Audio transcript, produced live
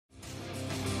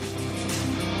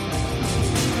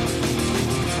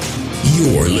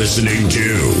You're listening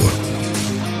to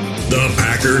the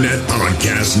Packernet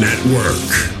Podcast Network.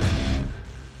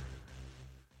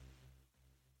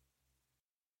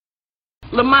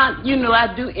 Lamont, you know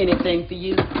I'd do anything for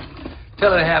you.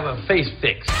 Tell her to have her face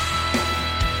fixed.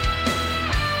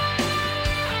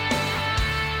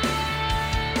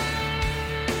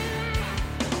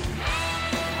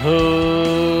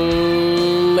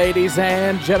 Ladies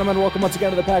and gentlemen, welcome once again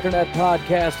to the Packernet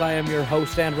Podcast. I am your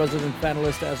host and resident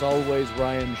panelist, as always,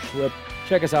 Ryan Schlip.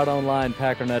 Check us out online,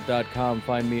 packernet.com.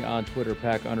 Find me on Twitter,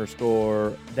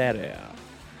 pack_daddy.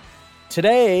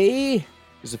 Today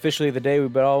is officially the day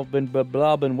we've all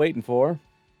been waiting for.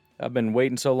 I've been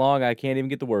waiting so long I can't even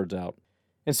get the words out.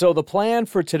 And so the plan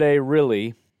for today,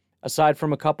 really, aside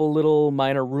from a couple little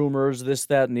minor rumors, this,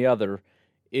 that, and the other,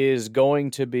 is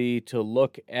going to be to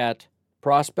look at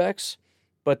prospects,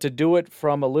 but to do it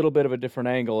from a little bit of a different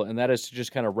angle, and that is to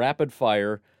just kind of rapid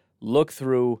fire, look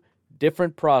through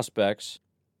different prospects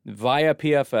via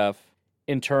PFF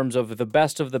in terms of the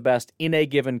best in a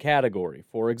given category.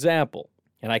 For example,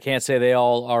 and I can't say they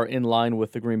all are in line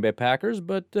with the Green Bay Packers,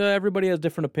 but everybody has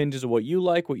different opinions of what you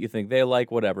like, what you think they like,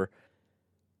 whatever.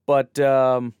 But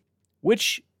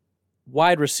which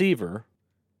wide receiver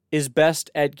is best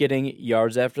at getting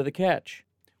yards after the catch?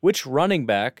 Which running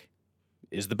back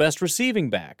is the best receiving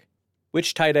back?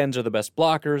 Which tight ends are the best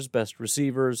blockers, best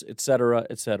receivers, etc.,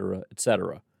 etc.,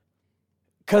 etc.?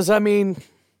 Because, I mean,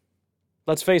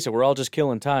 let's face it, we're all just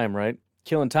killing time, right?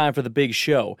 Killing time for the big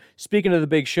show. Speaking of the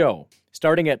big show,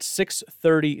 starting at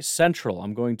 6:30 Central,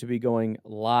 I'm going to be going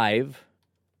live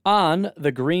on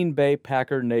the Green Bay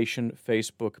Packer Nation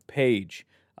Facebook page.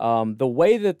 The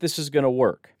way that this is going to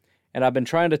work, and I've been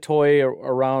trying to toy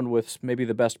around with maybe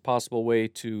the best possible way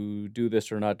to do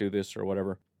this or not do this or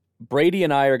whatever. Brady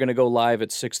and I are going to go live at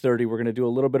 6:30. We're going to do a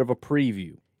little bit of a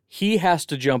preview. He has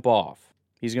to jump off.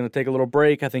 He's going to take a little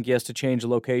break. I think he has to change the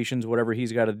locations, whatever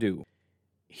he's got to do.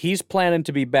 He's planning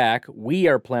to be back. We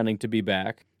are planning to be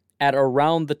back at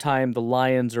around the time the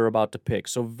Lions are about to pick.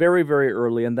 So very, very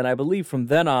early. And then I believe from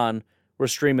then on, we're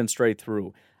streaming straight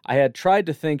through. I had tried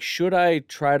to think, should I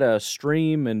try to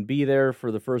stream and be there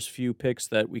for the first few picks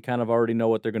that we kind of already know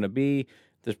what they're going to be?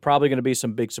 There's probably going to be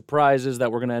some big surprises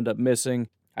that we're going to end up missing.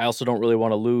 I also don't really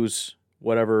want to lose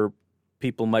whatever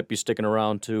people might be sticking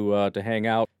around to hang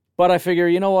out. But I figure,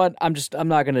 you know what? I'm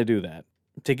not going to do that.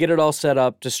 To get it all set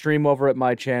up, to stream over at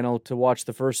my channel, to watch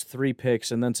the first 3 picks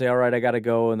and then say, all right, I got to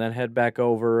go, and then head back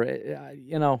over.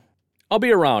 I'll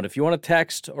be around. If you want to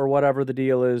text or whatever the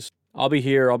deal is, I'll be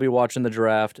here. I'll be watching the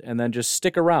draft, and then just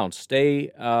stick around. Stay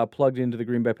plugged into the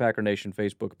Green Bay Packer Nation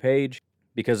Facebook page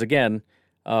because, again,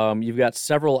 you've got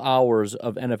several hours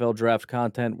of NFL draft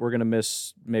content. We're going to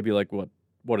miss maybe like,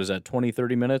 what is that, 20,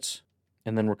 30 minutes?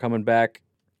 And then we're coming back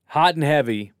hot and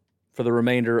heavy for the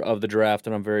remainder of the draft,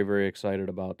 and I'm very, very excited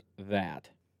about that.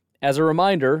 As a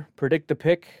reminder,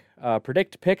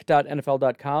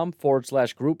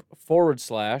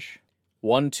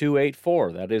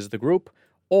 predictpick.nfl.com/group/1284. That is the group.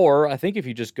 Or I think if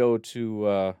you just go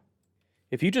to,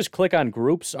 if you just click on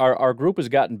groups, our group has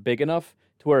gotten big enough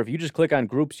to where if you just click on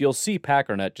groups, you'll see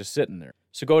Packernet just sitting there.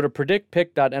 So go to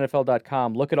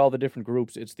predictpick.nfl.com, look at all the different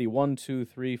groups. It's the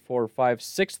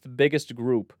 6th biggest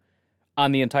group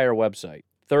on the entire website.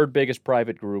 3rd biggest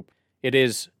private group. It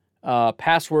is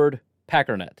password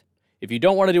Packernet. If you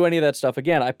don't want to do any of that stuff,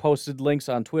 again, I posted links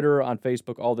on Twitter, on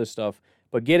Facebook, all this stuff.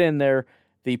 But get in there.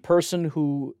 The person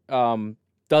who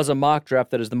does a mock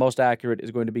draft that is the most accurate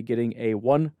is going to be getting a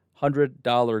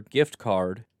 $100 gift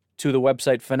card to the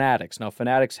website Fanatics. Now,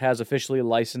 Fanatics has officially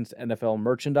licensed NFL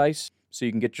merchandise, so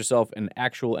you can get yourself an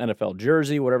actual NFL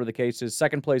jersey, whatever the case is.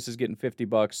 2nd place is getting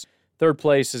 $50. 3rd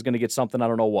place is going to get something, I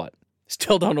don't know what.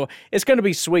 Still don't know. It's going to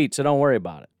be sweet, so don't worry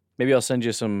about it. Maybe I'll send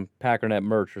you some Packernet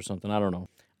merch or something. I don't know.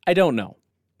 I don't know,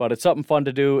 but it's something fun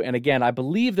to do. And again, I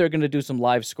believe they're going to do some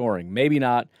live scoring. Maybe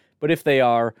not, but if they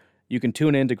are, you can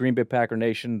tune in to Green Bay Packer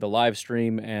Nation, the live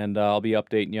stream, and I'll be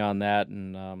updating you on that.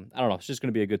 And I don't know, it's just going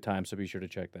to be a good time, so be sure to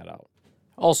check that out.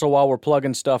 Also, while we're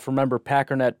plugging stuff, remember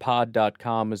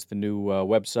packernetpod.com is the new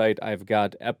website. I've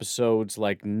got episodes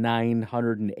like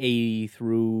 980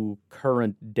 through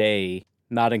current day,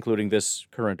 not including this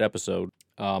current episode.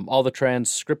 All the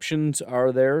transcriptions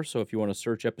are there, so if you want to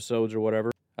search episodes or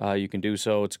whatever, you can do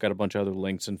so. It's got a bunch of other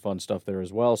links and fun stuff there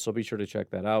as well, so be sure to check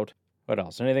that out. What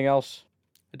else? Anything else?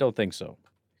 I don't think so.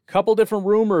 Couple different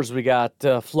rumors we got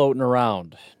floating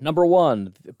around. Number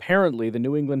one, apparently the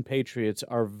New England Patriots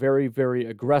are very, very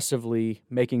aggressively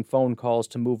making phone calls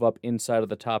to move up inside of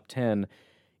the top 10,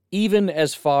 even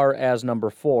as far as number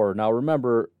 4. Now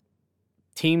remember,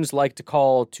 teams like to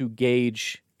call to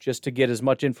gauge just to get as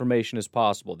much information as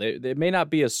possible. They may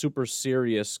not be a super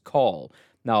serious call.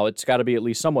 Now, it's got to be at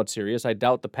least somewhat serious. I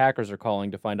doubt the Packers are calling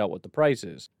to find out what the price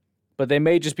is. But they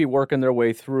may just be working their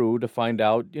way through to find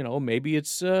out, maybe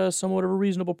it's somewhat of a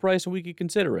reasonable price and we could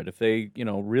consider it. If they,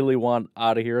 really want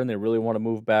out of here and they really want to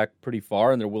move back pretty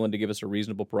far and they're willing to give us a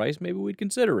reasonable price, maybe we'd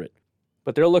consider it.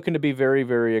 But they're looking to be very,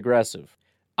 very aggressive.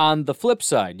 On the flip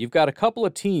side, you've got a couple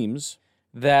of teams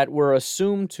that were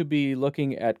assumed to be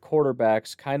looking at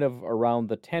quarterbacks kind of around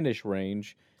the 10-ish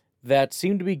range that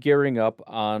seem to be gearing up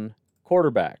on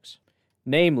quarterbacks.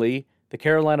 Namely, the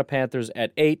Carolina Panthers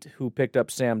at 8, who picked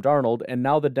up Sam Darnold, and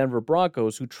now the Denver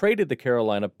Broncos, who traded the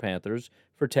Carolina Panthers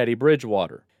for Teddy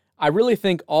Bridgewater. I really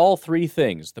think all three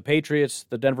things, the Patriots,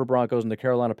 the Denver Broncos, and the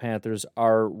Carolina Panthers,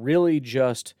 are really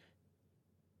just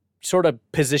sort of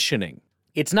positioning.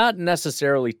 It's not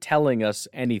necessarily telling us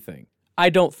anything. I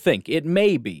don't think. It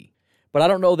may be, but I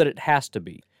don't know that it has to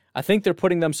be. I think they're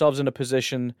putting themselves in a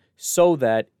position so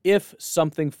that if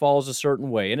something falls a certain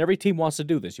way, and every team wants to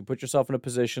do this, you put yourself in a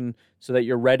position so that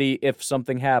you're ready if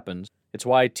something happens. It's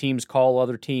why teams call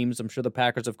other teams. I'm sure the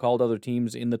Packers have called other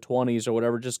teams in the 20s or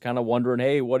whatever, just kind of wondering,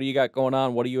 hey, what do you got going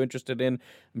on? What are you interested in?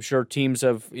 I'm sure teams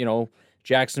have,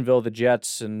 Jacksonville, the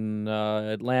Jets, and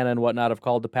Atlanta and whatnot have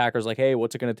called the Packers like, hey,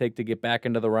 what's it going to take to get back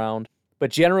into the round? But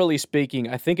generally speaking,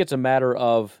 I think it's a matter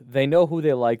of they know who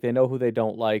they like, they know who they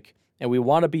don't like, and we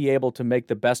want to be able to make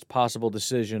the best possible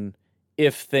decision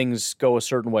if things go a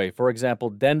certain way. For example,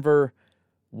 Denver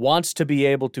wants to be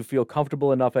able to feel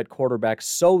comfortable enough at quarterback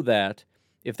so that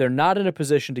if they're not in a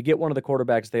position to get one of the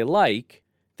quarterbacks they like,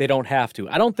 they don't have to.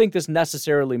 I don't think this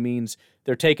necessarily means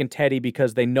they're taking Teddy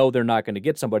because they know they're not going to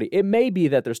get somebody. It may be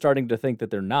that they're starting to think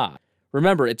that they're not.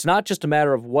 Remember, it's not just a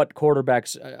matter of what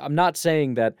quarterbacks. I'm not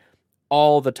saying that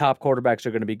all the top quarterbacks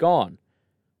are going to be gone.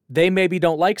 They maybe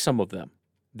don't like some of them.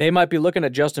 They might be looking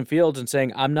at Justin Fields and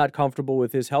saying, I'm not comfortable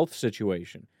with his health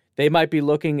situation. They might be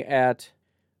looking at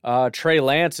Trey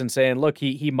Lance and saying, look,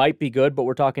 he might be good, but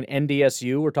we're talking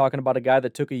NDSU. We're talking about a guy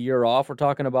that took a year off. We're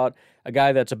talking about a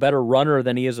guy that's a better runner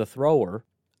than he is a thrower.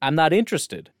 I'm not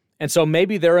interested. And so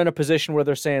maybe they're in a position where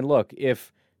they're saying, look,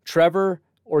 if Trevor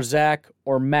or Zach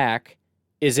or Mac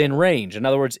is in range. In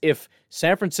other words, if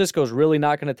San Francisco's really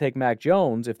not going to take Mac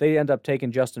Jones, if they end up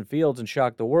taking Justin Fields and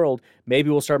shock the world, maybe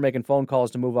we'll start making phone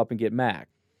calls to move up and get Mac.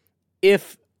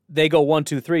 If they go 1,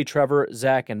 2, 3, Trevor,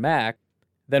 Zach, and Mac,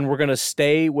 then we're going to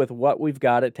stay with what we've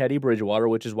got at Teddy Bridgewater,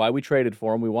 which is why we traded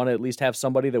for him. We want to at least have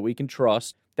somebody that we can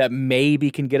trust that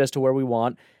maybe can get us to where we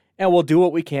want, and we'll do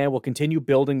what we can. We'll continue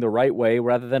building the right way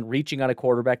rather than reaching on a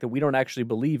quarterback that we don't actually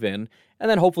believe in, and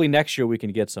then hopefully next year we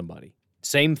can get somebody.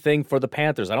 Same thing for the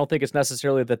Panthers. I don't think it's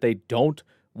necessarily that they don't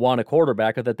want a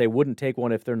quarterback or that they wouldn't take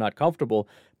one if they're not comfortable.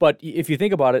 But if you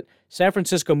think about it, San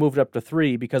Francisco moved up to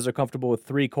 3 because they're comfortable with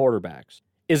 3 quarterbacks.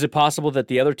 Is it possible that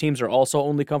the other teams are also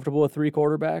only comfortable with 3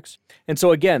 quarterbacks? And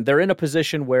so again, they're in a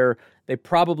position where they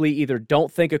probably either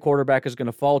don't think a quarterback is going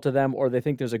to fall to them or they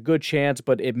think there's a good chance,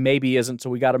 but it maybe isn't, so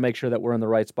we got to make sure that we're in the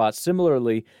right spot.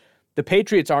 Similarly, the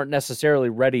Patriots aren't necessarily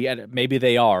ready, and maybe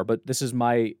they are, but this is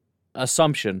my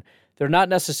assumption. They're not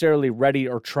necessarily ready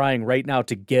or trying right now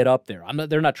to get up there.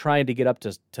 They're not trying to get up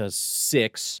to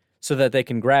 6 so that they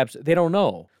can grab. They don't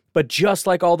know. But just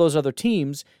like all those other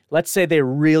teams, let's say they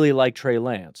really like Trey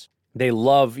Lance. They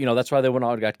love, that's why they went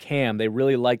out and got Cam. They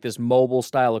really like this mobile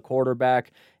style of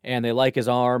quarterback, and they like his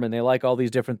arm, and they like all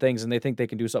these different things, and they think they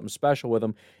can do something special with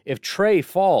him. If Trey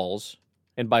falls,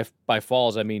 and by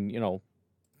falls I mean,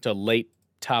 to late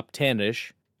top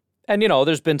 10-ish, and,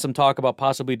 there's been some talk about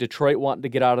possibly Detroit wanting to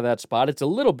get out of that spot. It's a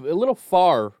little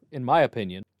far, in my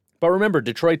opinion. But remember,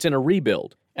 Detroit's in a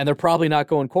rebuild, and they're probably not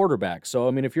going quarterback. So,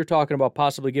 if you're talking about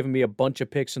possibly giving me a bunch of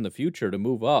picks in the future to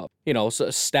move up,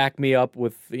 so stack me up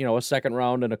with, a second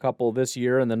round and a couple this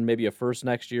year and then maybe a first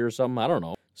next year or something, I don't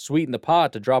know. Sweeten the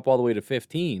pot to drop all the way to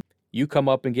 15. You come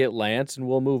up and get Lance, and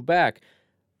we'll move back.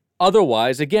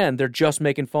 Otherwise, again, they're just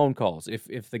making phone calls.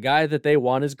 If the guy that they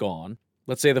want is gone,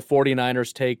 let's say the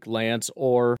 49ers take Lance,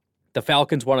 or the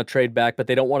Falcons want to trade back, but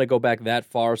they don't want to go back that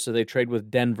far, so they trade with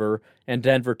Denver, and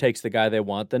Denver takes the guy they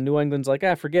want, then New England's like,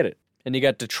 forget it. And you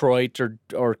got Detroit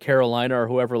or Carolina or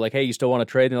whoever like, hey, you still want to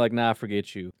trade? And they're like, nah,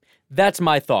 forget you. That's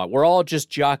my thought. We're all just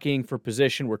jockeying for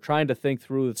position. We're trying to think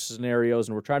through the scenarios,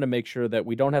 and we're trying to make sure that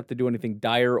we don't have to do anything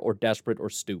dire or desperate or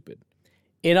stupid.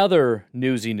 In other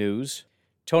newsy news,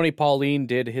 Tony Pauline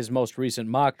did his most recent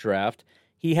mock draft.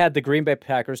 He had the Green Bay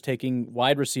Packers taking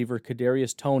wide receiver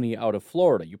Kadarius Toney out of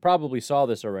Florida. You probably saw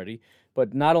this already,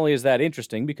 but not only is that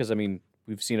interesting because,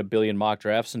 we've seen a billion mock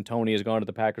drafts and Toney has gone to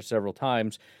the Packers several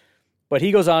times, But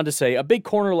he goes on to say, a big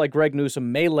corner like Greg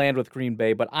Newsome may land with Green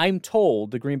Bay, but I'm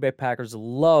told the Green Bay Packers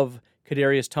love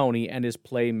Kadarius Toney and his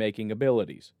playmaking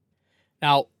abilities.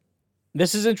 Now,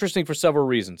 this is interesting for several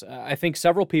reasons. I think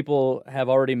several people have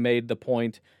already made the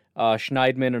point,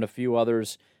 Schneidman and a few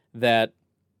others, that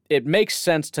it makes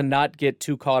sense to not get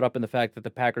too caught up in the fact that the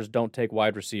Packers don't take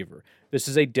wide receiver. This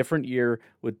is a different year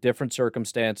with different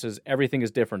circumstances. Everything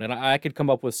is different. And I could come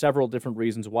up with several different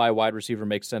reasons why wide receiver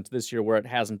makes sense this year where it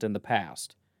hasn't in the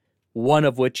past. One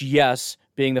of which, yes,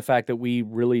 being the fact that we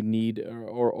really need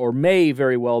or may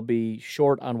very well be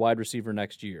short on wide receiver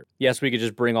next year. Yes, we could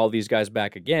just bring all these guys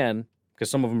back again because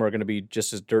some of them are going to be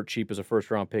just as dirt cheap as a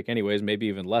first-round pick anyways, maybe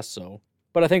even less so.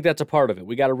 But I think that's a part of it.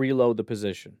 We got to reload the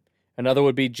position. Another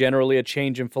would be generally a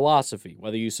change in philosophy.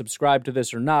 Whether you subscribe to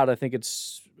this or not, I think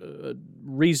it's a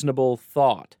reasonable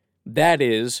thought. That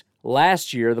is,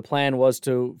 last year the plan was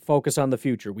to focus on the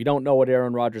future. We don't know what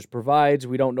Aaron Rodgers provides.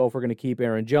 We don't know if we're going to keep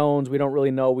Aaron Jones. We don't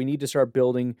really know. We need to start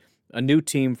building a new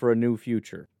team for a new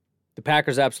future. The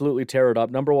Packers absolutely tear it up.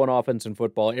 Number one offense in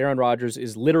football. Aaron Rodgers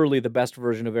is literally the best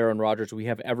version of Aaron Rodgers we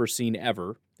have ever seen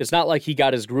ever. It's not like he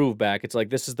got his groove back. It's like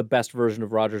this is the best version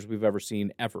of Rodgers we've ever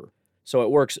seen ever. So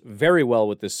it works very well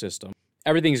with this system.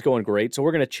 Everything's going great. So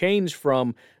we're going to change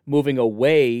from moving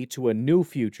away to a new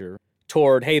future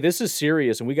toward, hey, this is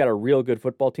serious and we got a real good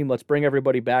football team. Let's bring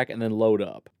everybody back and then load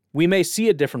up. We may see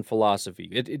a different philosophy.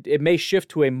 It may shift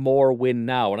to a more win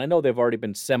now. And I know they've already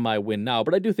been semi-win now,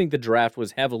 but I do think the draft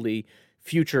was heavily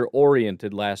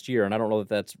future-oriented last year. And I don't know that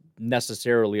that's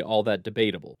necessarily all that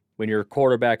debatable when your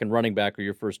quarterback and running back are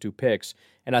your first two picks.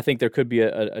 And I think there could be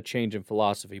a change in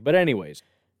philosophy. But anyways,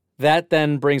 that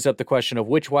then brings up the question of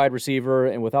which wide receiver,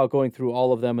 and without going through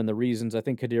all of them and the reasons, I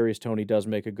think Kadarius Toney does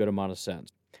make a good amount of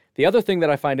sense. The other thing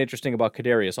that I find interesting about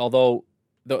Kadarius, although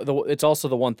it's also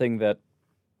the one thing that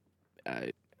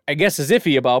I guess is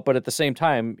iffy about, but at the same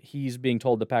time, he's being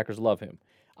told the Packers love him.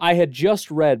 I had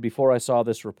just read before I saw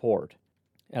this report,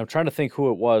 and I'm trying to think who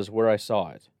it was where I saw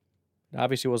it.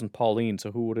 Obviously it wasn't Pauline,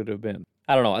 so who would it have been?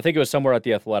 I don't know. I think it was somewhere at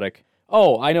The Athletic.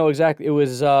 Oh, I know exactly. It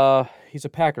was, he's a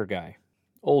Packer guy.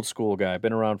 Old school guy,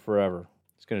 been around forever.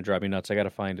 It's going to drive me nuts. I got to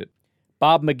find it.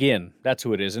 Bob McGinn, that's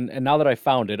who it is. And now that I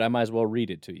found it, I might as well read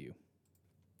it to you.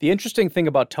 The interesting thing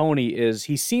about Toney is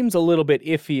he seems a little bit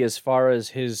iffy as far as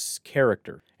his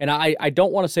character. And I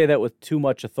don't want to say that with too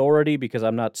much authority because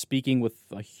I'm not speaking with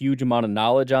a huge amount of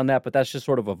knowledge on that, but that's just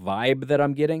sort of a vibe that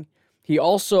I'm getting. He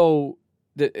also,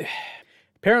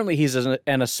 apparently he's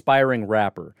an aspiring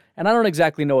rapper. And I don't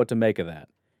exactly know what to make of that.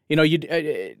 You know,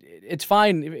 it's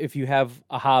fine if you have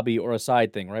a hobby or a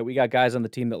side thing, right? We got guys on the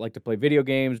team that like to play video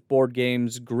games, board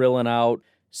games, grilling out,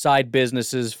 side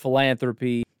businesses,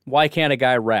 philanthropy. Why can't a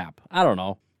guy rap? I don't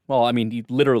know. Well, I mean, he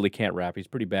literally can't rap. He's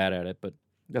pretty bad at it, but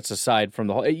that's aside from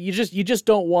the whole. You just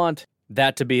don't want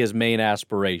that to be his main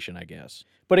aspiration, I guess.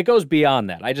 But it goes beyond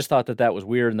that. I just thought that was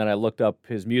weird, and then I looked up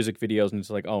his music videos, and it's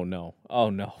like, oh no,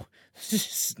 this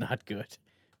is not good.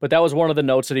 But that was one of the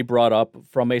notes that he brought up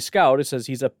from a scout. It says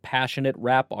he's a passionate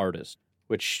rap artist,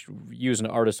 which using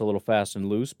artist a little fast and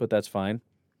loose, but that's fine.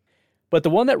 But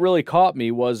the one that really caught me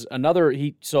was another.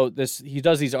 He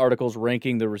does these articles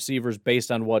ranking the receivers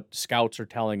based on what scouts are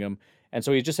telling him, and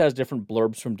so he just has different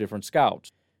blurbs from different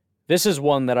scouts. This is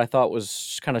one that I thought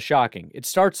was kind of shocking. It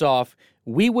starts off,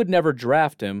 we would never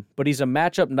draft him, but he's a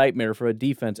matchup nightmare for a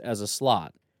defense as a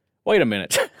slot. Wait a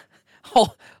minute.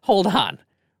 Hold on.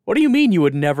 What do you mean you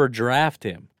would never draft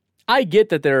him? I get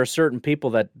that there are certain people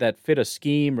that fit a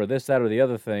scheme or this, that, or the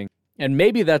other thing, and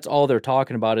maybe that's all they're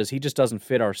talking about is he just doesn't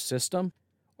fit our system,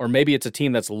 or maybe it's a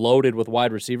team that's loaded with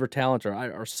wide receiver talent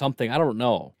or something. I don't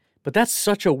know. But that's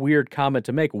such a weird comment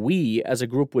to make. We, as a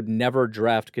group, would never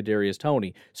draft Kadarius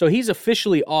Toney. So he's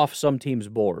officially off some teams'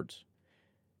 boards.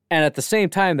 And at the same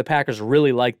time, the Packers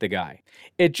really like the guy.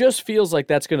 It just feels like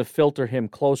that's going to filter him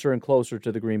closer and closer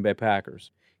to the Green Bay Packers.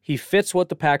 He fits what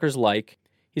the Packers like.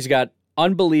 He's got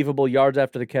unbelievable yards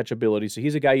after the catch ability. So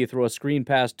he's a guy you throw a screen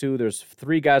pass to. There's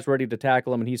 3 guys ready to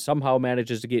tackle him, and he somehow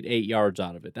manages to get 8 yards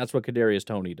out of it. That's what Kadarius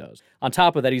Toney does. On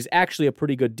top of that, he's actually a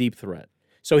pretty good deep threat.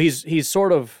 So he's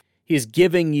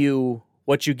giving you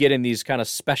what you get in these kind of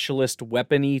specialist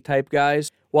weapon-y type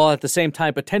guys, while at the same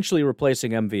time potentially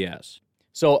replacing MVS.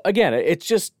 So again, it's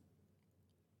just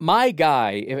my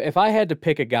guy. If I had to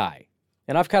pick a guy,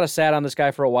 and I've kind of sat on this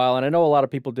guy for a while, and I know a lot of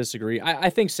people disagree. I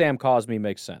think Sam Cosmi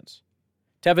makes sense.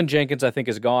 Tevin Jenkins, I think,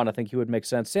 is gone. I think he would make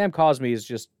sense. Sam Cosmi is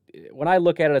just, when I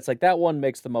look at it, it's like that one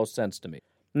makes the most sense to me.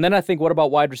 And then I think, what about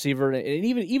wide receiver? And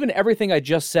even everything I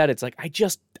just said, it's like,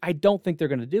 I don't think they're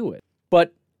going to do it.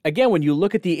 But again, when you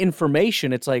look at the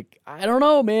information, it's like, I don't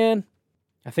know, man.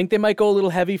 I think they might go a little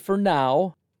heavy for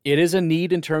now. It is a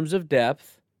need in terms of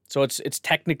depth, so it's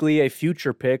technically a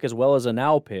future pick as well as a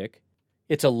now pick.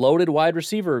 It's a loaded wide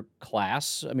receiver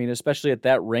class. I mean, especially at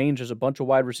that range, there's a bunch of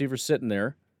wide receivers sitting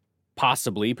there,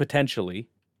 possibly, potentially.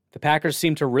 The Packers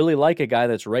seem to really like a guy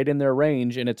that's right in their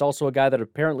range, and it's also a guy that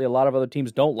apparently a lot of other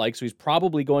teams don't like, so he's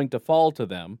probably going to fall to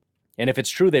them. And if it's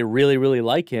true they really, really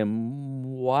like him,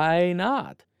 why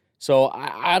not? So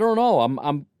I don't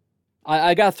know.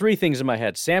 I got three things in my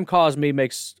head. Sam Cosmi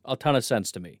makes a ton of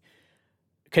sense to me.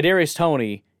 Kadarius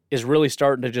Toney is really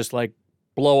starting to just like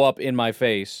blow up in my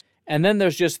face. And then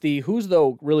there's just who's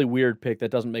the really weird pick that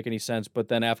doesn't make any sense, but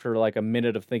then after like a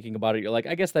minute of thinking about it, you're like,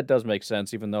 I guess that does make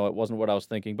sense, even though it wasn't what I was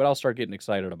thinking, but I'll start getting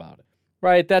excited about it.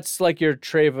 Right, that's like your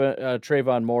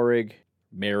Trayvon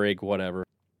Merrick, whatever.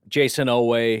 Jason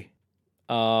Owe,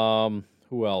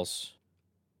 who else?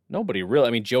 Nobody really.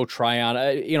 I mean, Joe Tryon,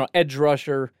 edge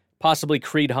rusher, possibly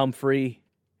Creed Humphrey,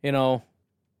 Javon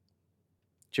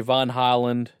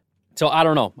Holland. So I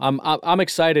don't know. I'm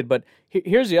excited, but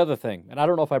here's the other thing, and I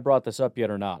don't know if I brought this up yet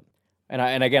or not.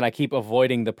 And again, I keep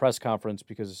avoiding the press conference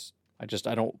because I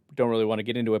don't really want to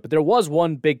get into it. But there was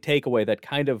one big takeaway that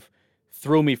kind of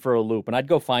threw me for a loop, and I'd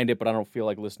go find it, but I don't feel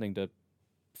like listening to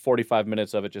 45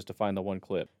 minutes of it just to find the one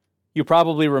clip. You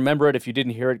probably remember it. If you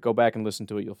didn't hear it, go back and listen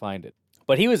to it. You'll find it.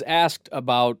 But he was asked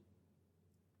about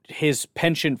his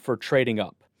penchant for trading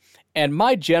up. And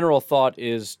my general thought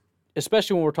is,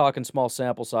 especially when we're talking small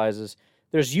sample sizes,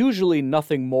 there's usually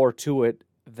nothing more to it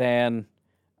than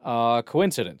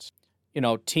coincidence.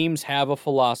 Teams have a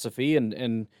philosophy,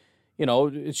 and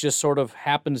it just sort of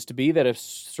happens to be that if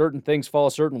certain things fall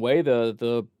a certain way,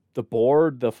 the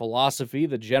board, the philosophy,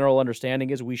 the general understanding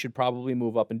is we should probably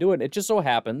move up and do it. It just so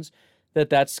happens that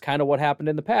that's kind of what happened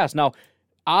in the past. Now,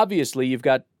 obviously, you've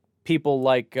got people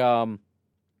like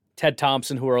Ted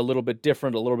Thompson who are a little bit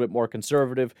different, a little bit more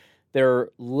conservative. They're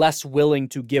less willing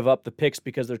to give up the picks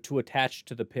because they're too attached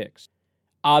to the picks.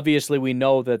 Obviously, we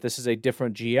know that this is a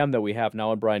different GM that we have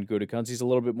now in Brian Gutekunst. He's a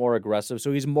little bit more aggressive,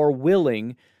 so he's more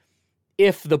willing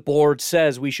if the board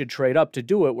says we should trade up to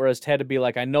do it, whereas Ted would be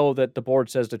like, I know that the board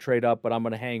says to trade up, but I'm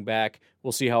going to hang back.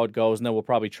 We'll see how it goes, and then we'll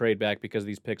probably trade back because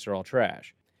these picks are all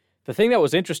trash. The thing that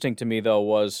was interesting to me, though,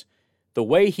 was the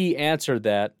way he answered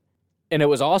that, and it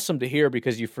was awesome to hear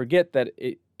because you forget that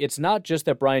it's not just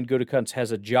that Brian Gutekunst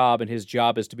has a job and his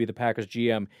job is to be the Packers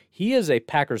GM. He is a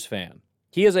Packers fan.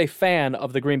 He is a fan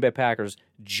of the Green Bay Packers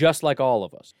just like all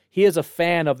of us. He is a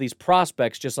fan of these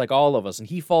prospects just like all of us, and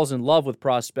he falls in love with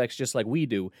prospects just like we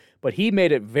do. But he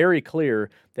made it very clear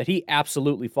that he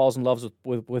absolutely falls in love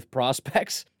with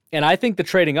prospects. And I think the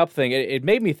trading up thing, it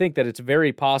made me think that it's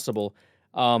very possible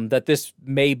that this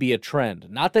may be a trend.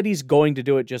 Not that he's going to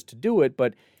do it just to do it,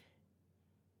 but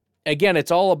again,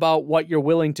 it's all about what you're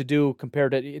willing to do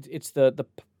compared to it's the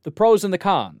pros and the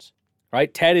cons,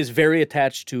 right? Ted is very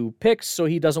attached to picks, so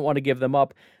he doesn't want to give them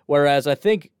up, whereas I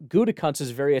think Gutekunst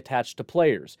is very attached to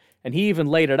players. And he even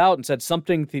laid it out and said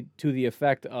something to the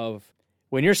effect of,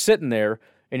 when you're sitting there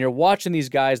and you're watching these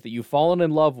guys that you've fallen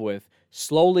in love with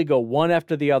slowly go one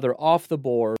after the other off the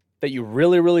board that you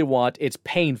really, really want, it's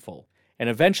painful. And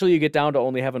eventually you get down to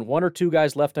only having one or two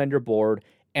guys left on your board,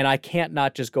 and I can't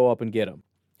not just go up and get them.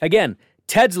 Again,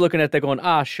 Ted's looking at that going,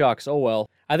 shucks, oh well.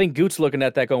 I think Goot's looking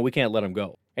at that going, we can't let him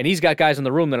go. And he's got guys in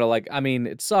the room that are like, I mean,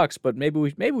 it sucks, but maybe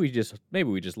we just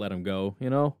let him go,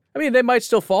 I mean, they might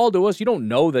still fall to us. You don't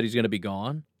know that he's going to be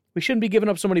gone. We shouldn't be giving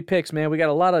up so many picks, man. We got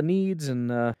a lot of needs,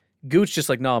 and Goot's just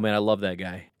like, no, man, I love that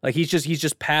guy. Like he's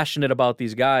just passionate about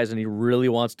these guys, and he really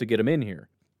wants to get them in here.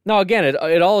 Now, again,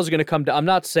 it all is going to come to, I'm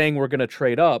not saying we're going to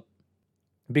trade up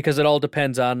because it all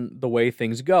depends on the way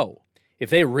things go. If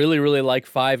they really, really like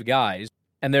 5 guys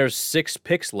and there's 6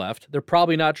 picks left, they're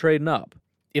probably not trading up.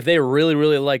 If they really,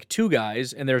 really like 2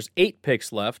 guys and there's 8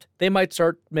 picks left, they might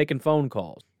start making phone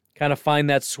calls. Kind of find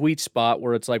that sweet spot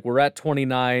where it's like, we're at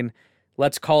 29,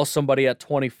 let's call somebody at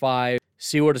 25,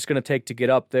 see what it's going to take to get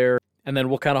up there, and then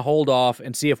we'll kind of hold off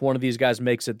and see if one of these guys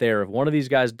makes it there. If one of these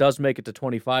guys does make it to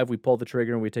 25, we pull the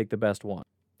trigger and we take the best one.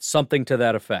 Something to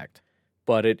that effect.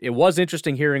 But it was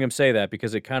interesting hearing him say that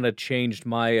because it kind of changed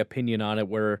my opinion on it,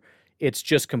 where it's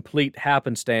just complete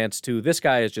happenstance to this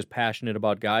guy is just passionate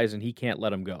about guys and he can't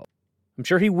let them go. I'm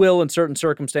sure he will in certain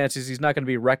circumstances. He's not going to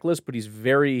be reckless, but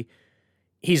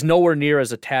he's nowhere near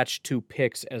as attached to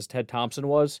picks as Ted Thompson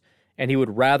was, and he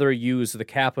would rather use the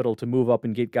capital to move up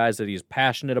and get guys that he's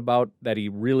passionate about, that he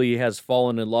really has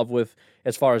fallen in love with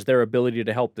as far as their ability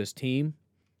to help this team,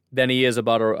 than he is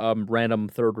about a random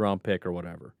third-round pick or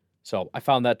whatever. So I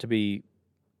found that to be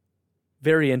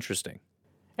very interesting.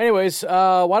 Anyways,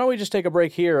 why don't we just take a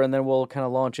break here, and then we'll kind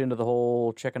of launch into the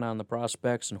whole checking on the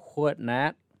prospects and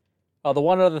whatnot. The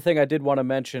one other thing I did want to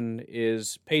mention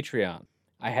is Patreon.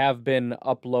 I have been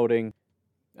uploading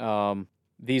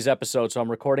these episodes, so I'm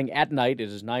recording at night. It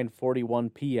is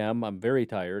 9:41 p.m. I'm very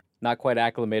tired, not quite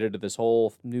acclimated to this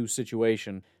whole new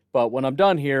situation. But when I'm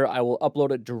done here, I will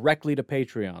upload it directly to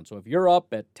Patreon. So if you're up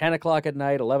at 10 o'clock at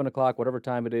night, 11 o'clock, whatever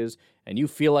time it is, and you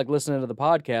feel like listening to the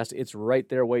podcast, it's right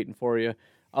there waiting for you.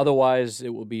 Otherwise,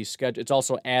 it will be scheduled. It's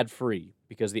also ad-free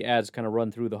because the ads kind of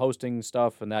run through the hosting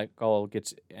stuff, and that all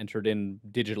gets entered in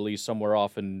digitally somewhere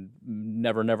off in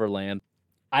Never Land.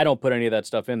 I don't put any of that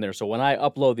stuff in there. So when I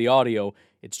upload the audio,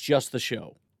 it's just the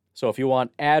show. So if you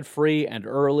want ad-free and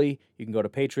early, you can go to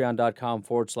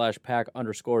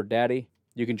patreon.com/pack_daddy.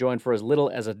 You can join for as little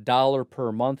as $1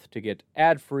 per month to get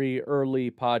ad-free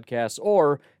early podcasts,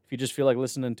 or if you just feel like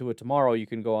listening to it tomorrow, you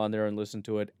can go on there and listen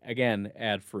to it, again,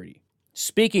 ad-free.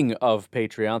 Speaking of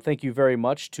Patreon, thank you very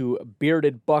much to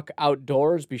Bearded Buck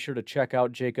Outdoors. Be sure to check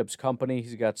out Jacob's company.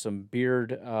 He's got some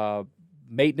beard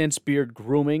maintenance, beard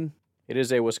grooming. It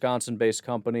is a Wisconsin-based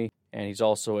company, and he's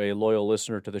also a loyal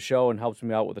listener to the show and helps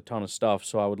me out with a ton of stuff,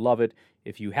 so I would love it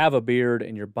if you have a beard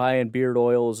and you're buying beard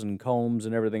oils and combs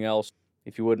and everything else,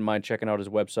 if you wouldn't mind checking out his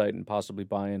website and possibly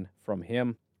buying from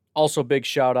him. Also, big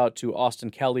shout out to Austin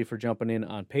Kelly for jumping in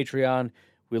on Patreon.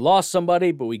 We lost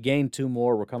somebody, but we gained 2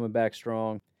 more. We're coming back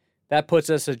strong. That puts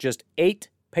us at just 8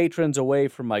 patrons away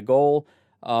from my goal.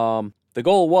 The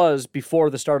goal was before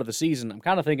the start of the season. I'm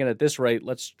kind of thinking at this rate,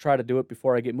 let's try to do it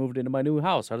before I get moved into my new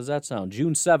house. How does that sound?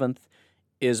 June 7th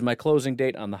is my closing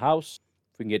date on the house.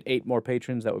 If we can get 8 more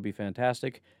patrons, that would be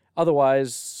fantastic.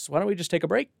 Otherwise, why don't we just take a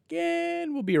break,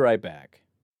 and we'll be right back.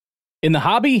 In the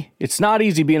hobby, it's not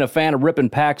easy being a fan of ripping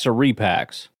packs or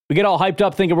repacks. We get all hyped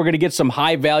up thinking we're going to get some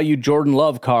high-value Jordan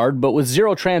Love card, but with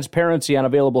zero transparency on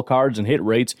available cards and hit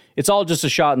rates, it's all just a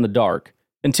shot in the dark.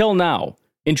 Until now.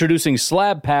 Introducing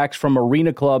Slab Packs from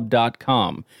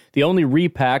ArenaClub.com, the only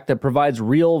repack that provides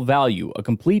real value, a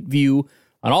complete view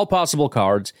on all possible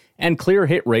cards, and clear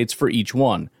hit rates for each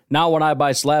one. Now when I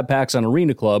buy Slab Packs on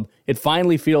Arena Club, it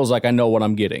finally feels like I know what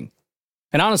I'm getting.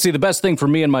 And honestly, the best thing for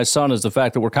me and my son is the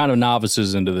fact that we're kind of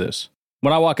novices into this.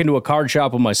 When I walk into a card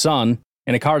shop with my son,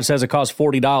 and a card says it costs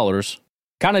 $40,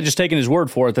 kind of just taking his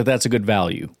word for it that that's a good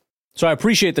value. So I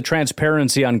appreciate the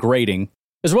transparency on grading,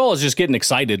 as well as just getting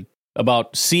excited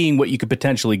about seeing what you could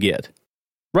potentially get.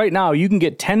 Right now, you can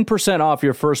get 10% off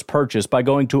your first purchase by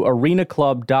going to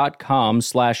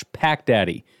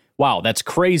arenaclub.com/packdaddy. Wow, that's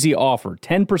crazy offer.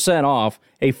 10% off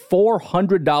a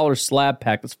 $400 slab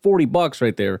pack. That's $40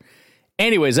 right there.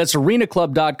 Anyways, that's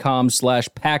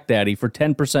arenaclub.com/packdaddy for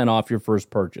 10% off your first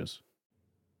purchase.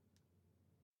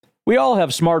 We all have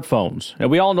smartphones, and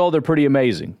we all know they're pretty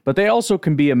amazing, but they also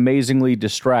can be amazingly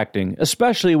distracting,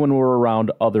 especially when we're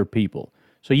around other people.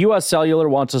 So US Cellular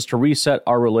wants us to reset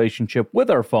our relationship with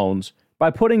our phones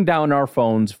by putting down our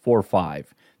phones for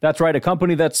 $5. That's right, a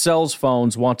company that sells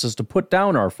phones wants us to put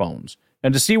down our phones.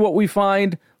 And to see what we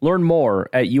find, learn more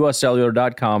at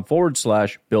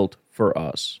uscellular.com/built for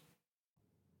us.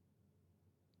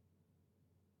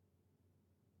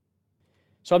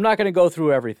 So I'm not going to go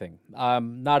through everything.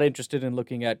 I'm not interested in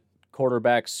looking at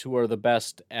quarterbacks who are the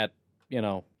best at,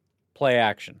 play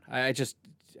action. I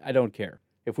don't care.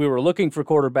 If we were looking for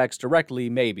quarterbacks directly,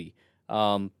 maybe,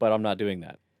 but I'm not doing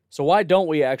that. So why don't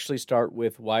we actually start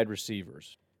with wide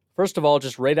receivers? First of all,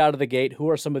 just right out of the gate, who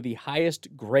are some of the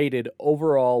highest graded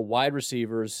overall wide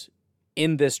receivers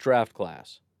in this draft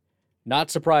class? Not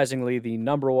surprisingly, the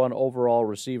number 1 overall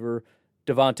receiver,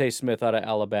 Devontae Smith out of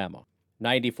Alabama.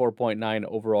 94.9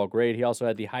 overall grade. He also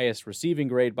had the highest receiving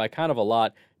grade by kind of a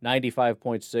lot,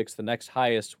 95.6. The next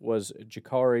highest was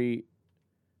Jakari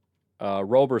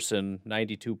Roberson,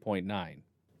 92.9.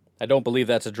 I don't believe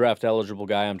that's a draft-eligible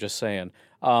guy, I'm just saying.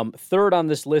 Third on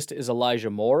this list is Elijah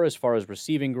Moore as far as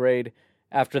receiving grade.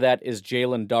 After that is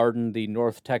Jalen Darden, the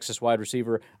North Texas wide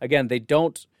receiver. Again, they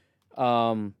don't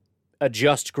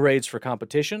adjust grades for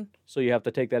competition, so you have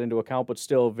to take that into account, but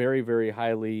still very, very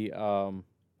highly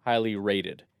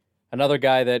rated. Another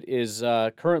guy that is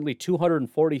currently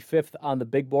 245th on the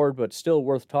big board, but still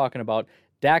worth talking about,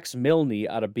 Dax Milne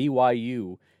out of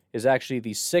BYU, is actually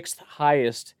the 6th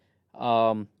highest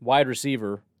wide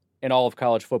receiver in all of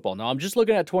college football. Now, I'm just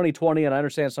looking at 2020, and I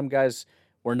understand some guys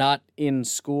were not in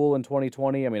school in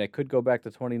 2020. I mean, I could go back to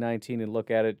 2019 and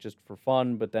look at it just for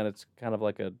fun, but then it's kind of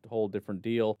like a whole different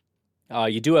deal.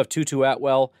 You do have Tutu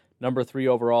Atwell, number 3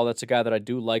 overall. That's a guy that I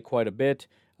do like quite a bit.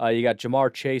 You got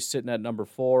Jamar Chase sitting at number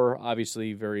 4,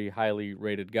 obviously very highly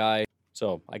rated guy.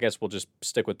 So I guess we'll just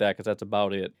stick with that because that's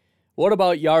about it. What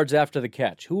about yards after the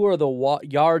catch? Who are the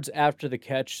yards after the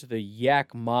catch, the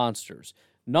yak monsters?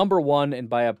 Number one, and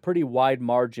by a pretty wide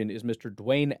margin, is Mr.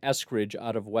 Dwayne Eskridge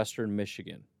out of Western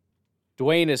Michigan.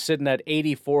 Dwayne is sitting at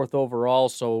 84th overall,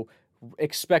 so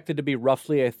expected to be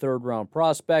roughly a third-round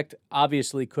prospect.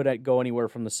 Obviously, could go anywhere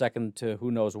from the second to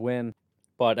who knows when.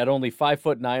 But at only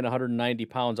 5'9", 190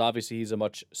 pounds, obviously he's a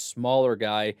much smaller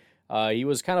guy. He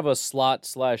was kind of a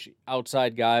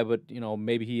slot/outside guy, but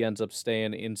maybe he ends up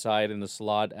staying inside in the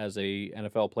slot as a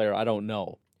NFL player. I don't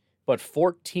know. But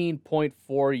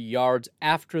 14.4 yards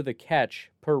after the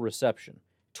catch per reception,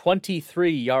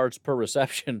 23 yards per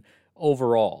reception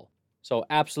overall. So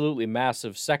absolutely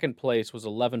massive. Second place was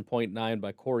 11.9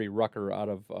 by Corey Rucker out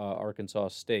of Arkansas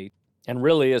State. And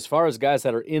really, as far as guys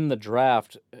that are in the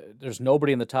draft, there's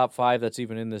nobody in the top 5 that's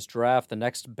even in this draft. The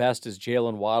next best is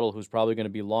Jalen Waddle, who's probably going to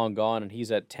be long gone, and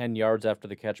he's at 10 yards after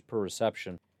the catch per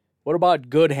reception. What about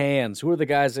good hands? Who are the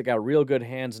guys that got real good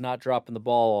hands, not dropping the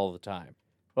ball all the time?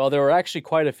 Well, there were actually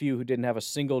quite a few who didn't have a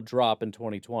single drop in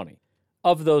 2020.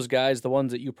 Of those guys, the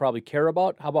ones that you probably care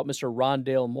about, how about Mr.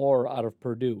 Rondale Moore out of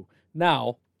Purdue?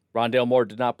 Now, Rondale Moore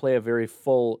did not play a very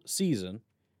full season,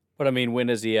 but when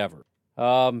is he ever?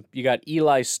 You got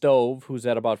Eli Stove, who's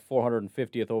at about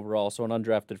 450th overall, so an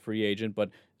undrafted free agent, but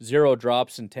 0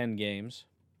 drops in 10 games.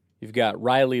 You've got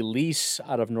Riley Lease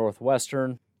out of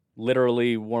Northwestern,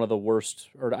 literally one of the worst,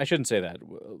 or I shouldn't say that,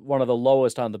 one of the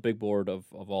lowest on the big board of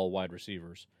all wide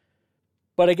receivers.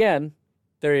 But again,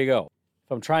 there you go.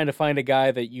 If I'm trying to find a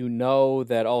guy that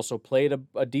that also played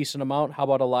a decent amount, how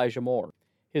about Elijah Moore?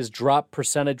 His drop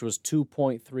percentage was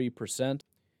 2.3%.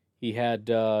 He had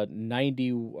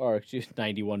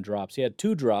 91 drops. He had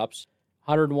 2 drops,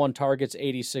 101 targets,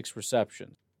 86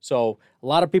 receptions. So a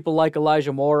lot of people like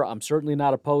Elijah Moore. I'm certainly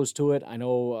not opposed to it. I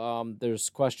know there's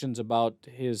questions about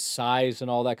his size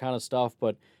and all that kind of stuff,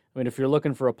 but if you're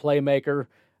looking for a playmaker,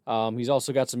 he's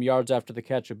also got some yards after the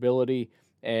catch ability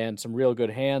and some real good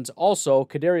hands. Also,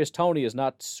 Kadarius Toney is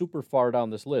not super far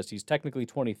down this list. He's technically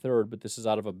 23rd, but this is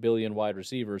out of a billion wide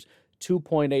receivers.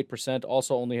 2.8%,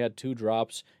 also only had 2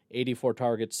 drops, 84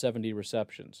 targets, 70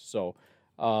 receptions. So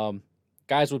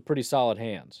guys with pretty solid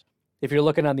hands. If you're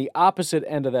looking on the opposite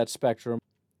end of that spectrum,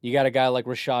 you got a guy like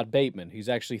Rashad Bateman. He's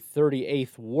actually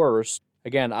 38th worst,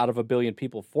 again, out of a billion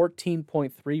people.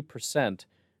 14.3%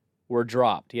 were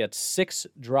dropped. He had 6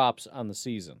 drops on the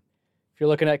season. If you're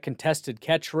looking at contested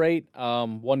catch rate,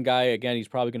 one guy, again, he's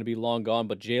probably going to be long gone,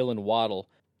 but Jalen Waddle,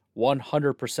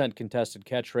 100% contested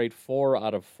catch rate, 4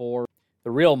 out of 4.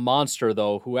 The real monster,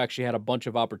 though, who actually had a bunch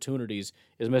of opportunities,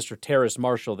 is Mr. Terrace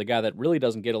Marshall, the guy that really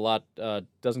doesn't get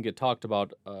talked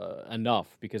about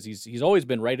enough, because he's always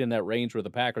been right in that range where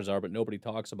the Packers are, but nobody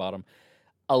talks about him.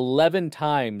 11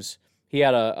 times he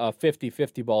had a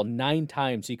 50-50 ball. 9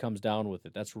 times he comes down with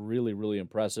it. That's really, really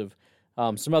impressive.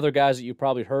 Some other guys that you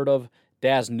probably heard of,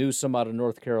 Daz Newsome out of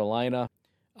North Carolina,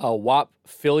 Whop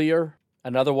Phillier,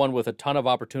 another one with a ton of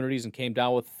opportunities and came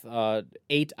down with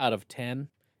 8 out of 10.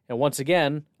 And once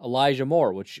again, Elijah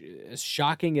Moore, which, as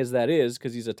shocking as that is,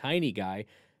 because he's a tiny guy,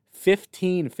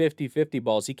 15 50-50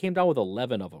 balls. He came down with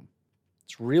 11 of them.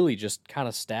 It's really just kind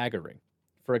of staggering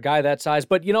for a guy that size.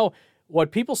 But,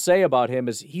 what people say about him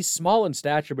is he's small in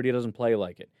stature, but he doesn't play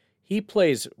like it. He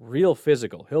plays real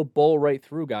physical. He'll bowl right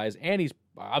through guys, and he's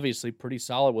obviously pretty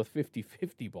solid with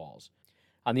 50-50 balls.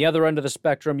 On the other end of the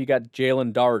spectrum, you got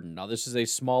Jalen Darden. Now, this is a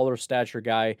smaller stature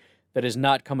guy that is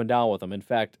not coming down with him. In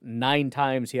fact, 9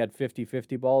 times he had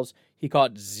 50-50 balls. He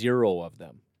caught 0 of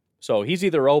them. So he's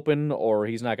either open or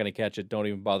he's not going to catch it. Don't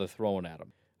even bother throwing at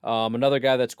him. Another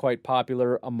guy that's quite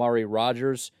popular, Amari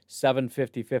Rogers, 7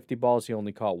 50-50 balls. He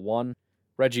only caught 1.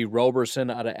 Reggie Roberson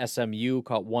out of SMU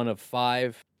caught 1 of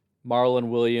 5. Marlon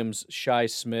Williams, Shi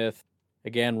Smith.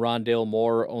 Again, Rondale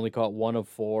Moore only caught 1 of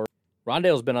 4.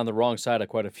 Rondale's been on the wrong side of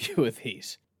quite a few of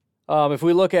these. If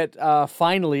we look at,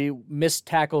 finally, missed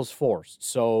tackles forced.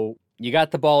 So you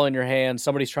got the ball in your hand,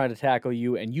 somebody's trying to tackle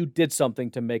you, and you did something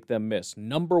to make them miss.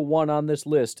 Number 1 on this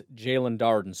list, Jalen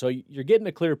Darden. So you're getting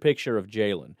a clear picture of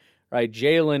Jalen, right?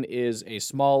 Jalen is a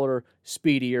smaller,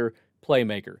 speedier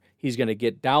playmaker. He's going to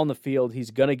get down the field,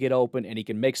 he's going to get open, and he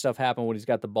can make stuff happen when he's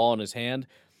got the ball in his hand.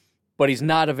 But he's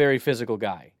not a very physical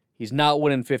guy. He's not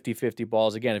winning 50-50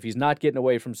 balls. Again, if he's not getting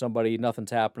away from somebody,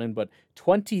 nothing's happening. But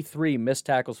 23 missed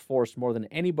tackles forced, more than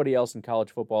anybody else in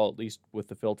college football, at least with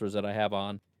the filters that I have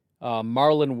on.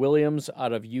 Marlon Williams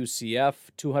out of UCF,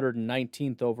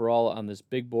 219th overall on this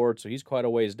big board, so he's quite a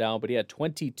ways down. But he had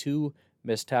 22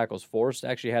 missed tackles forced.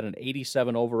 Actually had an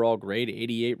 87 overall grade,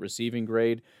 88 receiving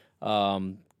grade.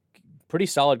 Pretty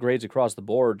solid grades across the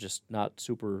board, just not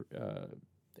super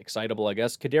excitable, I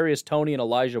guess. Kadarius Toney and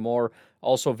Elijah Moore,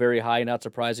 also very high. Not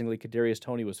surprisingly, Kadarius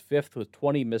Toney was 5th with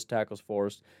 20 missed tackles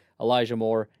forced. Elijah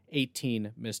Moore,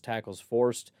 18 missed tackles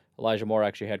forced. Elijah Moore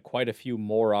actually had quite a few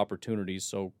more opportunities,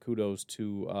 so kudos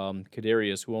to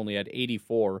Kadarius, who only had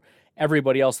 84.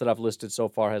 Everybody else that I've listed so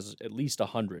far has at least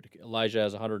 100. Elijah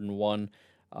has 101.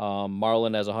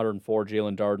 Marlon has 104.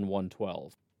 Jalen Darden,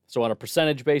 112. So on a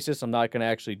percentage basis, I'm not going to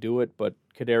actually do it, but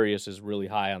Kadarius is really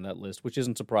high on that list, which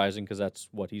isn't surprising because that's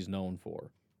what he's known for.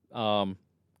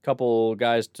 Couple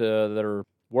guys that are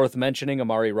worth mentioning: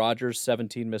 Amari Rogers,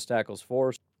 17 missed tackles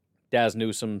forced. Daz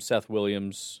Newsome, Seth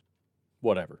Williams,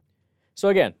 whatever. So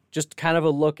again, just kind of a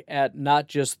look at not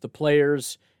just the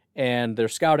players and their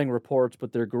scouting reports,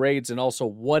 but their grades and also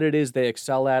what it is they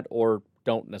excel at or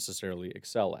don't necessarily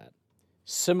excel at.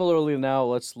 Similarly now,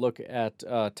 let's look at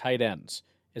tight ends.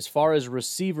 As far as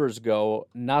receivers go,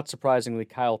 not surprisingly,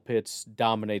 Kyle Pitts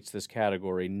dominates this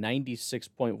category,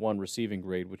 96.1 receiving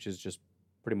grade, which is just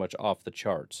pretty much off the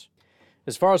charts.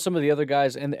 As far as some of the other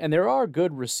guys, and there are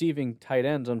good receiving tight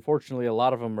ends, unfortunately, a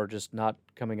lot of them are just not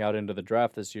coming out into the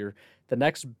draft this year. The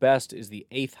next best is the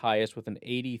 8th highest with an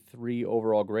 83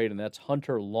 overall grade, and that's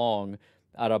Hunter Long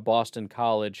out of Boston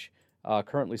College,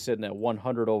 currently sitting at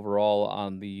 100 overall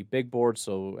on the big board,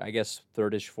 so I guess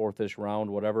 3rd-ish, 4th-ish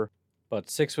round, whatever. But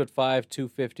 6'5",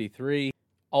 253,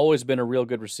 always been a real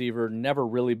good receiver, never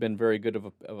really been very good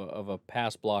of a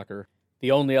pass blocker.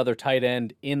 The only other tight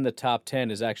end in the top 10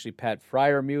 is actually Pat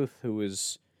Freiermuth, who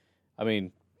is,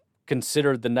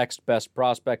 considered the next best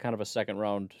prospect, kind of a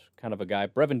second-round kind of a guy.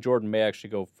 Brevin Jordan may actually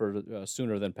go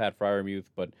sooner than Pat Freiermuth,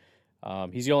 but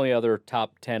he's the only other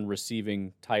top 10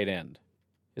 receiving tight end.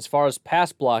 As far as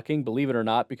pass blocking, believe it or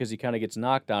not, because he kind of gets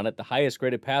knocked on it, the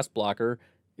highest-graded pass blocker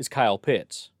is Kyle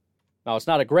Pitts. Now, it's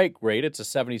not a great grade. It's a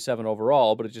 77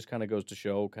 overall, but it just kind of goes to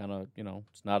show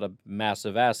it's not a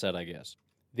massive asset, I guess.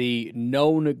 The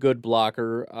known good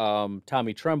blocker,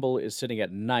 Tommy Tremble, is sitting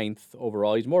at 9th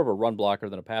overall. He's more of a run blocker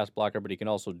than a pass blocker, but he can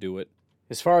also do it.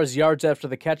 As far as yards after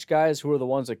the catch guys, who are the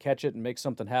ones that catch it and make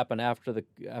something happen after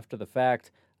the fact,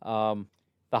 the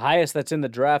highest that's in the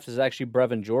draft is actually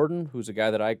Brevin Jordan, who's a guy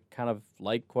that I kind of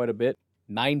like quite a bit.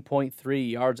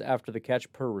 9.3 yards after the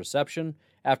catch per reception.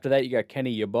 After that, you got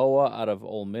Kenny Yeboah out of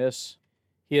Ole Miss.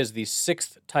 He is the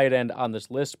 6th tight end on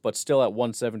this list, but still at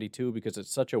 172 because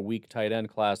it's such a weak tight end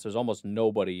class. There's almost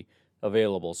nobody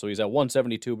available. So he's at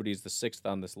 172, but he's the 6th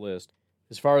on this list.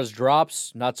 As far as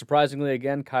drops, not surprisingly,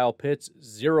 again, Kyle Pitts,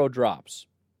 0 drops.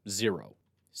 0.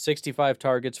 65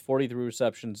 targets, 43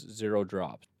 receptions, 0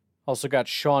 drops. Also got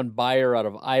Sean Beyer out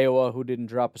of Iowa, who didn't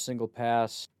drop a single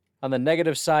pass. On the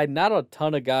negative side, not a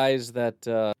ton of guys that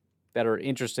are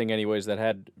interesting anyways that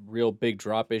had real big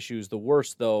drop issues. The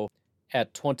worst, though,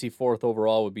 at 24th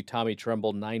overall would be Tommy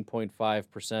Tremble,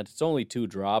 9.5%. It's only 2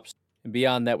 drops. And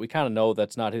beyond that, we kind of know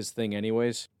that's not his thing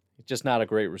anyways. He's just not a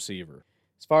great receiver.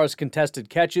 As far as contested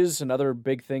catches, another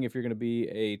big thing if you're going to be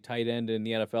a tight end in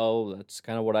the NFL, that's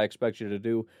kind of what I expect you to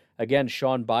do. Again,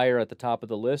 Sean Beyer at the top of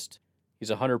the list.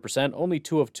 He's 100%, only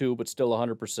 2 of 2, but still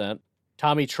 100%.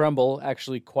 Tommy Tremble,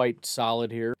 actually quite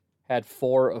solid here, had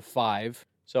 4 of 5.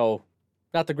 So,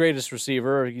 not the greatest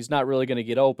receiver. He's not really going to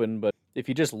get open, but if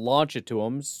you just launch it to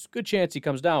him, it's a good chance he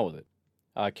comes down with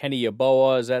it. Kenny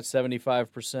Yeboah is at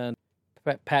 75%.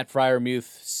 Pat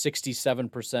Freiermuth,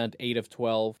 67%, 8 of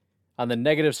 12. On the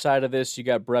negative side of this, you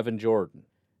got Brevin Jordan.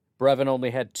 Brevin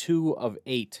only had 2 of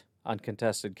 8 on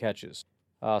contested catches.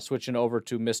 Switching over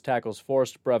to missed tackles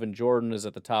forced, Brevin Jordan is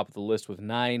at the top of the list with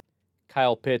 9.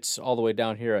 Kyle Pitts all the way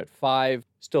down here at 5.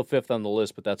 Still 5th on the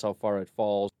list, but that's how far it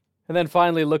falls. And then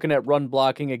finally, looking at run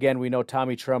blocking, again, we know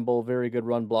Tommy Tremble, very good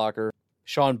run blocker.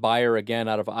 Sean Beyer, again,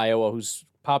 out of Iowa, who's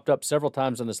popped up several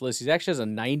times on this list. He actually has a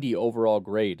 90 overall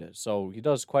grade, so he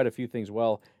does quite a few things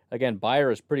well. Again,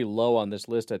 Beyer is pretty low on this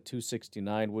list at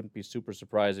 269. Wouldn't be super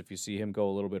surprised if you see him go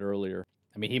a little bit earlier.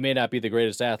 I mean, he may not be the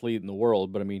greatest athlete in the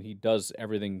world, but, I mean, he does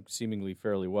everything seemingly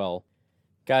fairly well.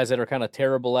 Guys that are kind of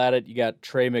terrible at it, you got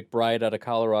Trey McBride out of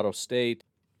Colorado State.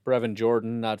 Brevin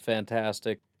Jordan, not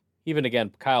fantastic. Even,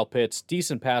 again, Kyle Pitts,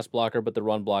 decent pass blocker, but the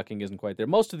run blocking isn't quite there.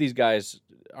 Most of these guys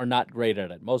are not great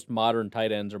at it. Most modern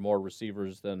tight ends are more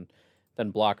receivers than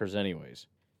blockers anyways.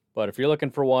 But if you're looking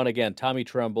for one, again, Tommy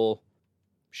Tremble,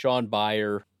 Sean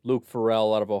Beyer, Luke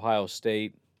Farrell out of Ohio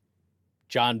State,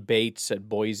 John Bates at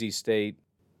Boise State,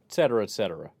 etc.,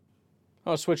 etc.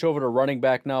 I'll switch over to running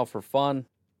back now for fun.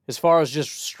 As far as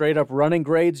just straight-up running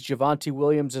grades, Javonte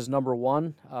Williams is number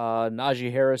 1.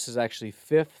 Najee Harris is actually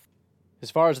 5th. As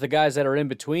far as the guys that are in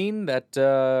between that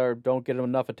don't get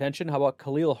enough attention, how about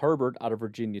Khalil Herbert out of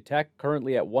Virginia Tech,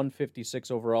 currently at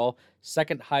 156 overall,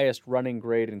 2nd highest running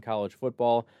grade in college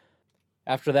football.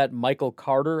 After that, Michael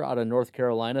Carter out of North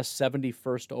Carolina,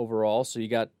 71st overall, so you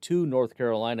got 2 North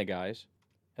Carolina guys.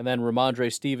 And then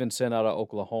Ramondre Stevenson out of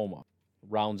Oklahoma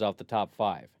rounds out the top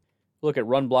 5. Look at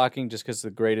run blocking just because the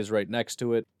grade is right next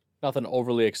to it. Nothing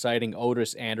overly exciting.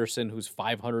 Otis Anderson, who's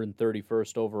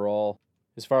 531st overall.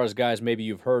 As far as guys maybe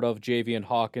you've heard of, Javian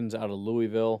Hawkins out of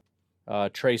Louisville.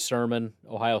 Trey Sermon,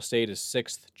 Ohio State, is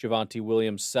 6th. Javonte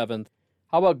Williams, 7th.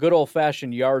 How about good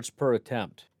old-fashioned yards per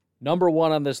attempt? Number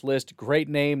 1 on this list, great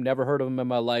name, never heard of him in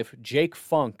my life, Jake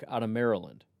Funk out of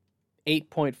Maryland.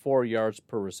 8.4 yards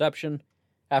per reception.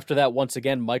 After that, once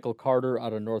again, Michael Carter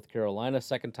out of North Carolina.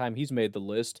 Second time he's made the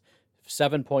list.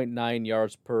 7.9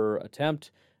 yards per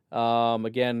attempt.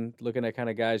 Again, looking at kind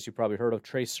of guys you probably heard of.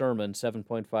 Trey Sermon,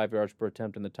 7.5 yards per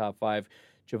attempt in the top 5.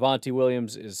 Javonte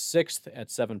Williams is 6th at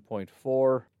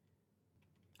 7.4.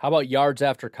 How about yards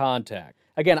after contact?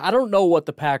 Again, I don't know what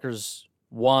the Packers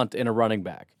want in a running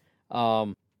back.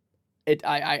 I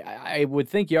would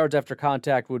think yards after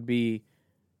contact would be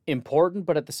important,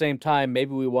 but at the same time,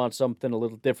 maybe we want something a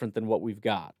little different than what we've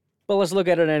got. But let's look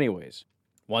at it anyways.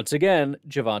 Once again,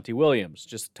 Javonte Williams,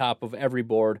 just top of every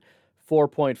board,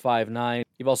 4.59.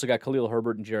 You've also got Khalil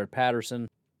Herbert and Jaret Patterson.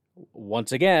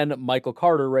 Once again, Michael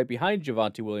Carter right behind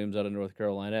Javonte Williams out of North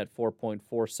Carolina at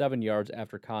 4.47 yards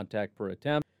after contact per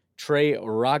attempt. Trey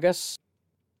Ragas,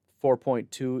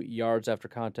 4.2 yards after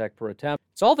contact per attempt.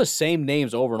 It's all the same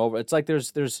names over and over. It's like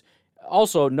there's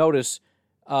also notice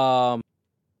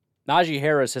Najee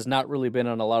Harris has not really been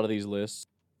on a lot of these lists.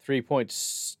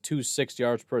 3.26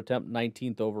 yards per attempt,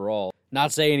 19th overall.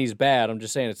 Not saying he's bad. I'm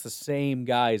just saying it's the same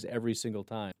guys every single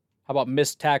time. How about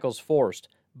missed tackles forced?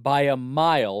 By a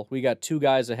mile, we got 2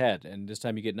 guys ahead, and this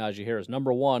time you get Najee Harris.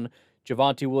 Number 1,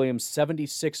 Javonte Williams,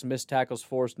 76 missed tackles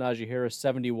forced. Najee Harris,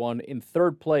 71. In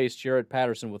third place, Jaret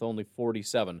Patterson with only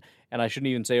 47. And I shouldn't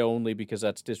even say only because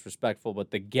that's disrespectful,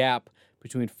 but the gap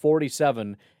between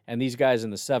 47 and these guys in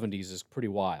the 70s is pretty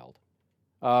wild.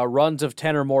 Runs of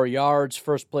 10 or more yards.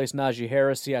 First place, Najee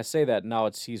Harris. See, I say that now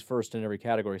he's first in every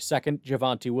category. Second,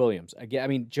 Javonte Williams. Again, I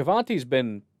mean, Javonte's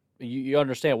been, you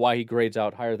understand why he grades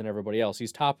out higher than everybody else.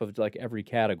 He's top of like every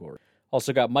category.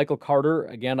 Also got Michael Carter,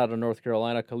 again out of North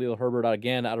Carolina. Khalil Herbert,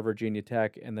 again out of Virginia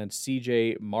Tech. And then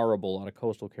C.J. Marable out of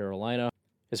Coastal Carolina.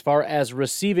 As far as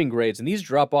receiving grades, and these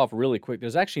drop off really quick,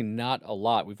 there's actually not a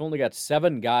lot. We've only got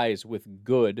 7 guys with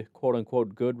good,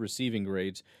 quote-unquote, good receiving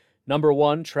grades. Number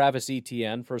 1, Travis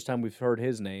Etienne, first time we've heard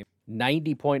his name,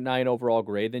 90.9 overall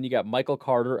grade. Then you got Michael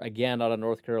Carter, again out of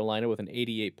North Carolina with an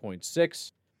 88.6.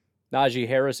 Najee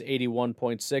Harris,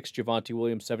 81.6. Javonte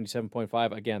Williams,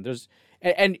 77.5. Again, there's,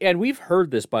 and we've heard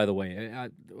this, by the way.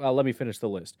 Let me finish the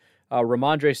list.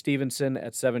 Ramondre Stevenson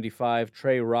at 75.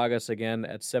 Trey Ragas, again,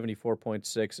 at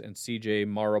 74.6. And C.J.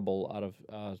 Marable out of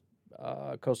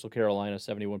Coastal Carolina,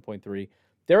 71.3.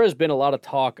 There has been a lot of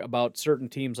talk about certain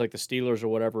teams like the Steelers or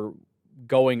whatever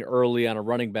going early on a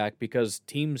running back because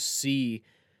teams see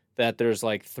that there's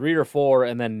like 3 or 4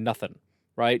 and then nothing,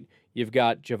 right? You've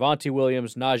got Javonte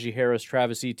Williams, Najee Harris,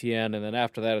 Travis Etienne, and then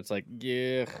after that it's like,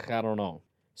 yeah, I don't know.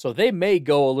 So they may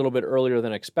go a little bit earlier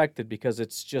than expected because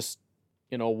it's just,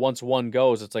 once one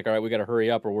goes, it's like, all right, we got to hurry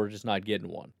up or we're just not getting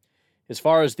one. As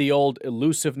far as the old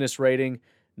elusiveness rating,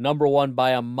 number 1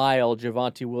 by a mile,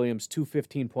 Javonte Williams,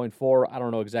 215.4. I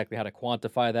don't know exactly how to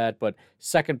quantify that, but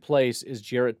second place is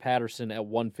Jaret Patterson at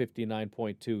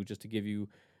 159.2, just to give you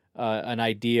an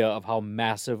idea of how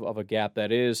massive of a gap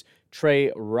that is.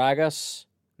 Trey Ragas,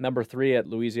 number 3 at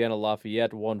Louisiana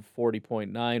Lafayette,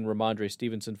 140.9. Ramondre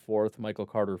Stevenson, 4th. Michael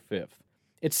Carter, 5th.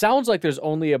 It sounds like there's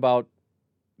only about,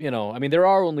 there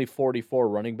are only 44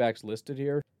 running backs listed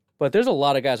here. But there's a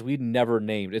lot of guys we've never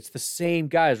named. It's the same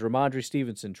guys, Ramondre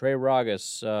Stevenson, Trey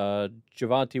Ragas,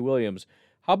 Javonte Williams.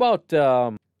 How about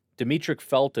Demetric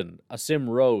Felton, Asim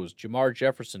Rose, Jamar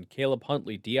Jefferson, Caleb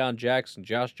Huntley, Deion Jackson,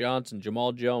 Josh Johnson,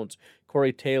 Jamal Jones,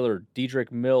 Corey Taylor,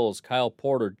 Dedrick Mills, Kyle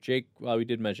Porter, we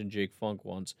did mention Jake Funk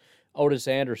once, Otis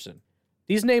Anderson.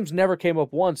 These names never came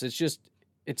up once.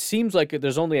 It seems like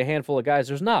there's only a handful of guys.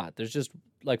 There's not. There's just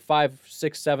like 5,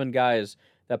 6, 7 guys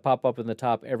that pop up in the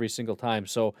top every single time.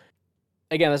 So,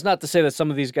 again, that's not to say that some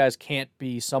of these guys can't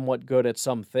be somewhat good at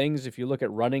some things. If you look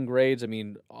at running grades,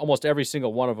 almost every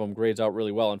single one of them grades out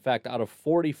really well. In fact, out of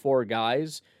 44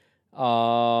 guys,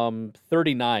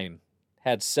 39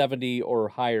 had 70 or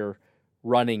higher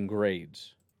running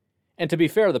grades. And to be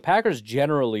fair, the Packers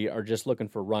generally are just looking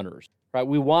for runners, right?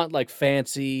 We want like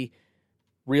fancy,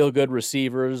 real good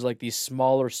receivers, like these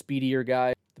smaller, speedier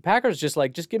guys. The Packers just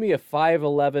give me a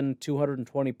 5'11",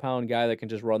 220-pound guy that can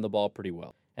just run the ball pretty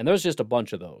well. And there's just a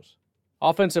bunch of those.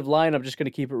 Offensive line, I'm just going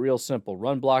to keep it real simple.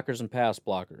 Run blockers and pass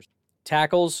blockers.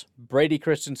 Tackles, Brady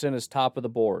Christensen is top of the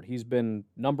board. He's been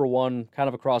number one kind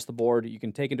of across the board. You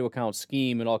can take into account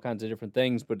scheme and all kinds of different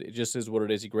things, but it just is what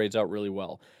it is. He grades out really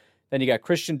well. Then you got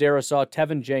Christian Darrisaw,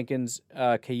 Tevin Jenkins,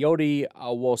 Coyote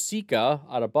Awosika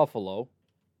out of Buffalo,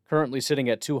 currently sitting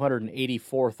at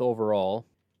 284th overall.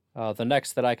 The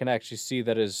next that I can actually see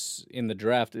that is in the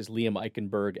draft is Liam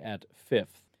Eichenberg at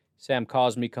 5th. Sam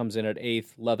Cosme comes in at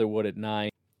 8th, Leatherwood at 9th.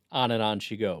 On and on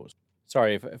she goes.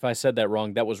 Sorry if I said that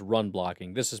wrong. That was run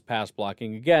blocking. This is pass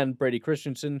blocking. Again, Brady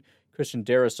Christensen, Christian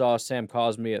Darrisaw, Sam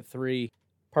Cosme at 3.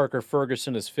 Parker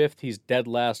Ferguson is 5th. He's dead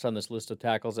last on this list of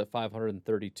tackles at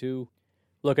 532.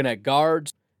 Looking at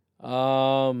guards, I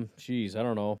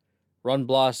don't know. Run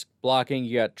blocking,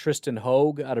 you got Tristan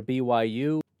Hogue out of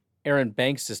BYU. Aaron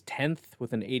Banks is 10th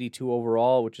with an 82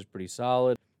 overall, which is pretty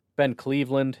solid. Ben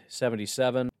Cleveland,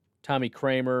 77. Tommy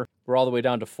Kramer, we're all the way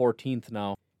down to 14th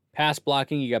now. Pass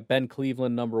blocking, you got Ben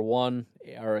Cleveland, number 2,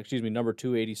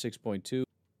 86.2.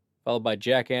 Followed by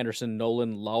Jack Anderson,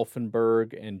 Nolan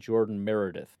Laufenberg, and Jordan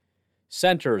Meredith.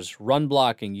 Centers, run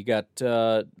blocking, you got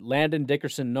Landon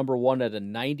Dickerson, number 1 at a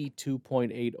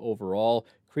 92.8 overall.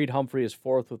 Creed Humphrey is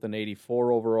 4th with an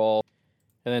 84 overall.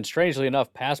 And then strangely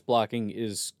enough, pass blocking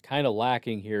is kind of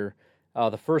lacking here.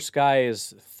 The first guy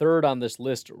is 3rd on this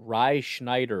list, Rye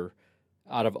Schneider,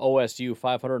 out of OSU,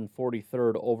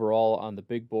 543rd overall on the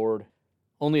big board.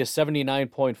 Only a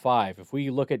 79.5. If we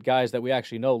look at guys that we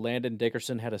actually know, Landon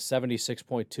Dickerson had a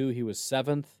 76.2. He was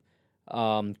 7th.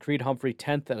 Creed Humphrey,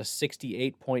 10th at a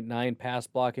 68.9 pass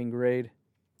blocking grade.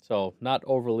 So not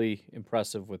overly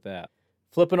impressive with that.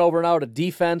 Flipping over now to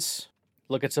defense.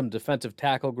 Look at some defensive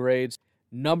tackle grades.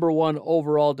 Number 1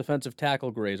 overall defensive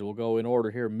tackle grades. We'll go in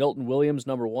order here. Milton Williams,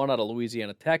 number 1 out of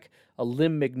Louisiana Tech.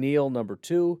 Alim McNeil, number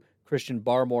 2. Christian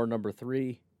Barmore, number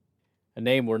 3. A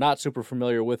name we're not super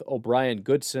familiar with, O'Brien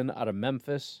Goodson out of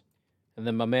Memphis. And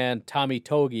then my man Tommy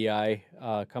Togiai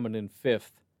coming in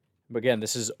 5th. Again,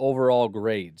 this is overall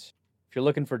grades. If you're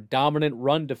looking for dominant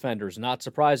run defenders, not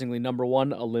surprisingly, number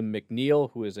 1, Alim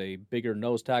McNeil, who is a bigger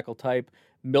nose tackle type.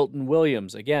 Milton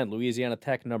Williams, again, Louisiana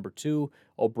Tech, number 2.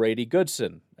 O'Brady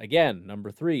Goodson, again, number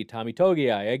 3. Tommy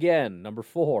Togiai, again, number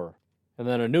 4. And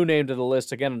then a new name to the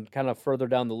list, again, kind of further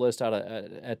down the list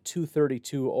at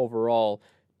 232 overall,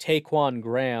 Taquan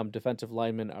Graham, defensive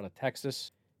lineman out of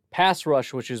Texas. Pass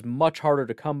rush, which is much harder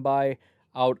to come by,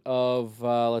 out of,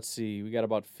 we got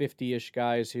about 50-ish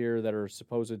guys here that are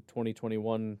supposed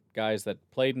 2021 guys that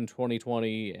played in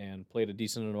 2020 and played a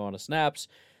decent amount of snaps.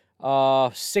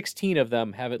 16 of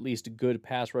them have at least good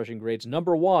pass rushing grades.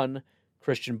 Number 1,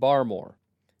 Christian Barmore.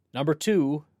 Number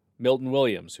 2, Milton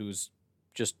Williams, who's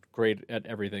just great at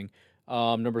everything.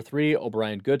 Number 3,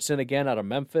 O'Brien Goodson, again, out of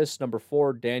Memphis. Number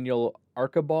 4, Daniel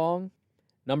Arkabong.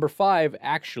 Number 5,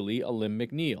 actually, Alim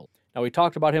McNeil. Now, we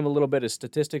talked about him a little bit. His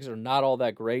statistics are not all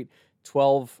that great.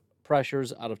 12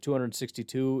 pressures out of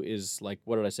 262 is like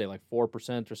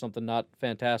 4% or something, not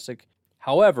fantastic.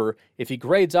 However, if he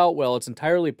grades out well, it's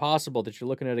entirely possible that you're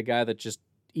looking at a guy that just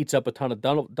eats up a ton of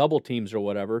double teams or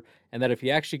whatever, and that if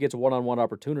he actually gets one-on-one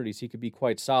opportunities, he could be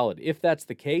quite solid. If that's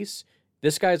the case,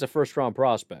 this guy's a first-round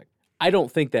prospect. I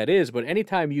don't think that is, but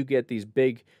anytime you get these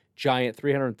big, giant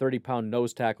 330-pound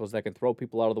nose tackles that can throw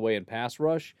people out of the way in pass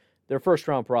rush, they're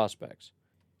first-round prospects.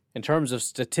 In terms of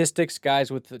statistics,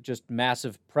 guys with just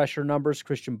massive pressure numbers,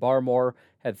 Christian Barmore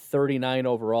had 39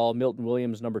 overall. Milton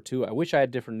Williams, number 2. I wish I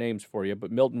had different names for you,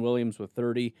 but Milton Williams with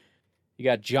 30. You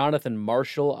got Jonathan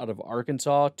Marshall out of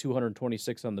Arkansas,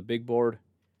 226 on the big board.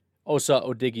 Osa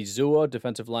Odigizua,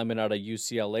 defensive lineman out of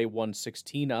UCLA,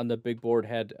 116 on the big board,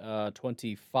 had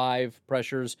 25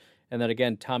 pressures. And then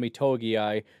again, Tommy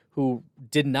Togiai, who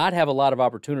did not have a lot of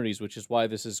opportunities, which is why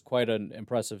this is quite an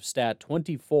impressive stat.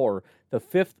 24, the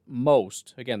 5th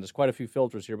most. Again, there's quite a few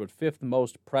filters here, but 5th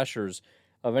most pressures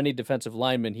of any defensive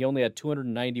lineman. He only had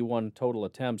 291 total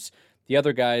attempts. The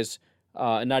other guys,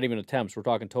 not even attempts, we're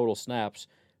talking total snaps.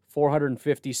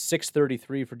 450,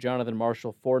 633 for Jonathan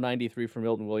Marshall, 493 for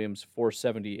Milton Williams,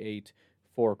 478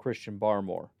 for Christian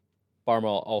Barmore.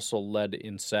 Barmore also led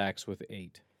in sacks with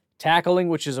 8. Tackling,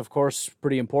 which is, of course,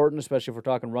 pretty important, especially if we're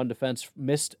talking run defense,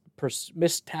 missed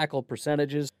tackle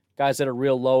percentages. Guys that are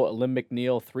real low, Alim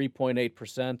McNeil,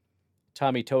 3.8%.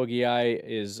 Tommy Togiai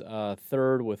is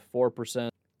 3rd with 4%.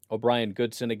 O'Brien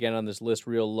Goodson, again on this list,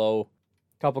 real low.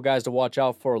 Couple guys to watch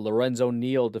out for. Lorenzo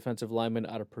Neal, defensive lineman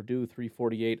out of Purdue,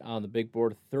 348 on the big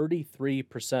board.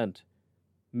 33%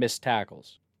 missed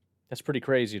tackles. That's pretty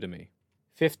crazy to me.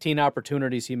 15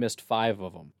 opportunities, he missed 5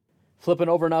 of them. Flipping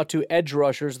over now to edge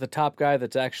rushers, the top guy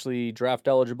that's actually draft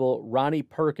eligible, Ronnie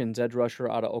Perkins, edge rusher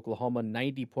out of Oklahoma,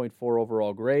 90.4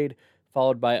 overall grade,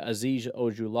 followed by Aziz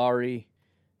Ojulari,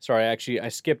 Sorry, actually, I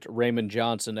skipped Raymond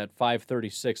Johnson at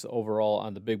 536 overall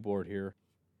on the big board here.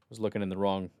 I was looking in the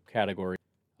wrong category.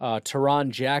 Teron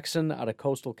Jackson out of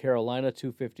Coastal Carolina,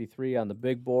 253 on the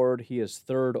big board. He is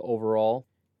third overall.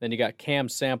 Then you got Cam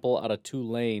Sample out of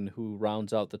Tulane, who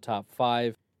rounds out the top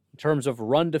 5. In terms of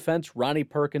run defense, Ronnie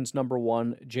Perkins, number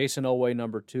 1. Jason Oweh,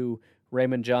 number 2.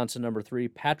 Raymond Johnson, number 3.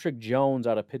 Patrick Jones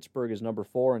out of Pittsburgh is number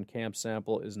 4, and Cam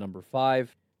Sample is number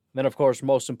 5. Then, of course,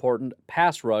 most important,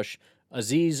 pass rush.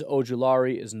 Azeez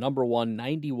Ojulari is number 1,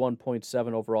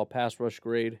 91.7 overall pass rush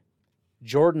grade.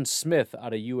 Jordan Smith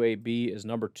out of UAB is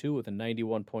number 2 with a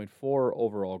 91.4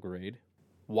 overall grade.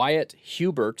 Wyatt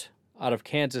Hubert out of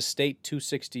Kansas State,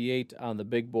 268 on the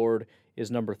big board,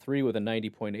 is number 3 with a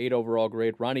 90.8 overall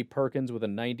grade. Ronnie Perkins with a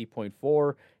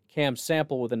 90.4. Cam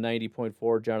Sample with a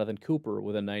 90.4. Jonathan Cooper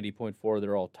with a 90.4.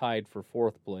 They're all tied for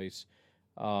 4th place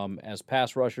as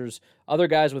pass rushers. Other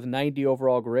guys with 90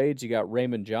 overall grades, you got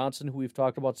Raymond Johnson, who we've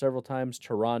talked about several times,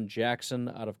 Teron Jackson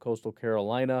out of Coastal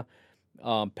Carolina,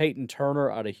 Peyton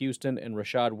Turner out of Houston, and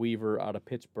Rashad Weaver out of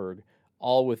Pittsburgh,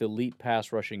 all with elite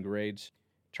pass rushing grades.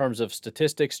 In terms of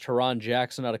statistics, Teron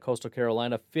Jackson out of Coastal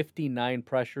Carolina, 59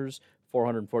 pressures,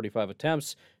 445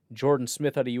 attempts. Jordan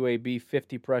Smith out of UAB,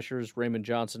 50 pressures. Raymond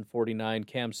Johnson, 49.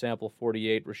 Cam Sample,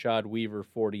 48. Rashad Weaver,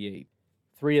 48.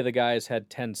 3 of the guys had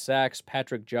 10 sacks.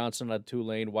 Patrick Johnson out of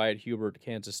Tulane, Wyatt Hubert,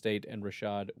 Kansas State, and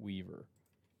Rashad Weaver.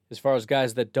 As far as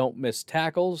guys that don't miss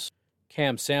tackles,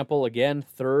 Cam Sample, again,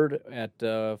 third at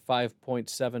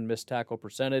 5.7 missed tackle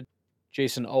percentage.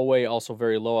 Jason Oweh, also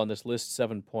very low on this list,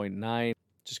 7.9.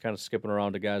 Just kind of skipping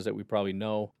around to guys that we probably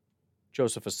know.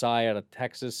 Joseph Asai out of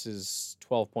Texas is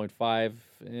 12.5.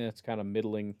 It's kind of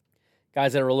middling.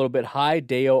 Guys that are a little bit high,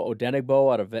 Dayo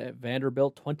Odenigbo out of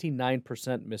Vanderbilt,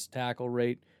 29% missed tackle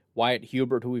rate. Wyatt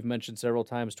Hubert, who we've mentioned several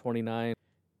times, 29.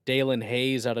 Dalen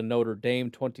Hayes out of Notre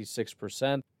Dame,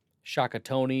 26%. Shaka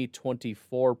Toney,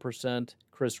 24%.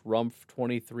 Chris Rumpf,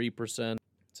 23%.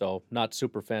 So not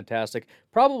super fantastic.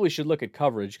 Probably should look at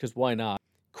coverage, because why not?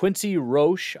 Quincy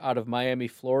Roche out of Miami,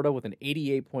 Florida, with an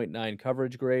 88.9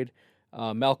 coverage grade.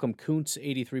 Malcolm Kuntz,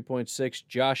 83.6.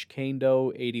 Josh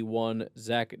Kando, 81.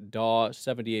 Zach Daw,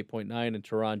 78.9. And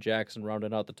Teron Jackson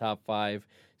rounding out the top 5,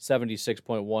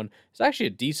 76.1. It's actually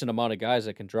a decent amount of guys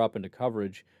that can drop into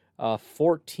coverage.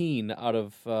 14 out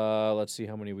of, let's see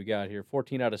how many we got here.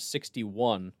 14 out of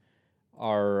 61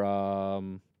 are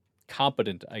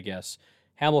competent, I guess.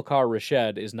 Hamilcar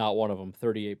Rashed is not one of them,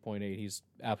 38.8. He's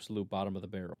absolute bottom of the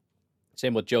barrel.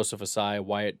 Same with Joseph Asai,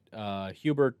 Wyatt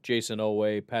Hubert, Jason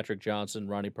Oweh, Patrick Johnson,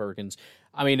 Ronnie Perkins.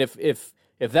 I mean, if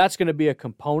that's going to be a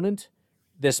component,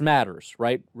 this matters,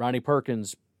 right? Ronnie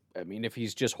Perkins, I mean, if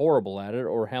he's just horrible at it,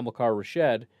 or Hamilcar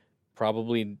Rashed,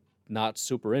 probably not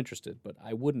super interested, but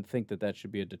I wouldn't think that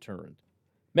should be a deterrent.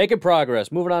 Making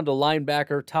progress. Moving on to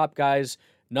linebacker, top guys,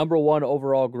 number 1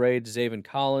 overall grade, Zaven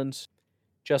Collins.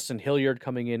 Justin Hilliard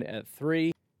coming in at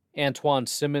 3. Antoine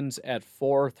Simmons at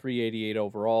 4, 388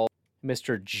 overall.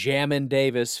 Mr. Jamin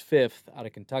Davis, 5th out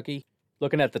of Kentucky.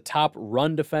 Looking at the top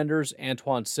run defenders,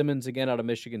 Antoine Simmons again out of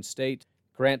Michigan State.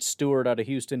 Grant Stewart out of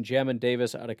Houston. Jamin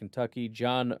Davis out of Kentucky.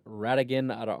 John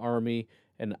Radigan out of Army.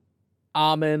 And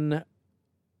Amen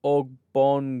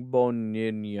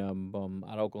Ogbongbonyinyam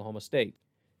out of Oklahoma State.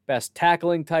 Best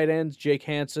tackling tight ends, Jake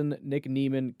Hansen, Nick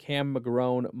Neiman, Cam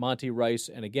McGrone, Monty Rice,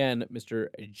 and again, Mr.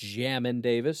 Jamin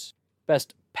Davis.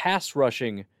 Best pass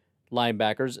rushing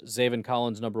linebackers, Zaven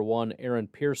Collins, number 1, Aaron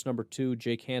Pierce, number 2,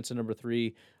 Jake Hansen, number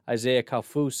 3, Isaiah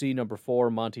Kaufusi, number 4,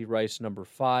 Monty Rice, number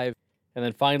 5. And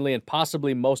then finally, and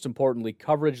possibly most importantly,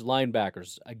 coverage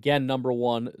linebackers. Again, number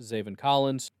 1, Zaven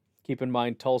Collins. Keep in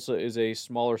mind, Tulsa is a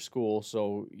smaller school,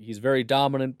 so he's very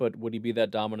dominant, but would he be that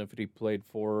dominant if he played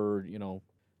for,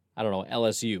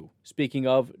 LSU? Speaking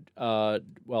of,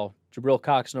 Jabril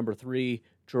Cox, number 3,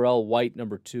 Jarrell White,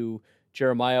 number 2,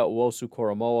 Jeremiah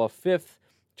Owusu-Koramoah, 5th,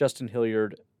 Justin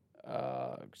Hilliard,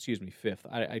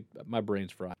 5th. My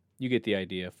brain's fried. You get the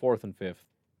idea. 4th and 5th.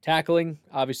 Tackling,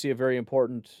 obviously a very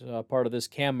important part of this.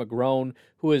 Cam McGrone,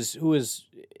 who is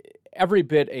every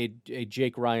bit a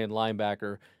Jake Ryan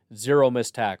linebacker, 0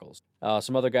 missed tackles.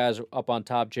 Some other guys up on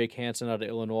top, Jake Hansen out of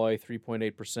Illinois,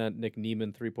 3.8%. Nick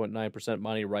Neiman, 3.9%.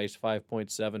 Monty Rice,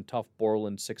 5.7%. Tuff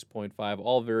Borland, 6.5%.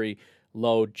 All very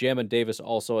low. Jamin Davis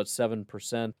also at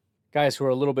 7%. Guys who are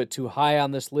a little bit too high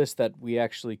on this list that we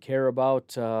actually care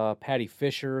about. Patty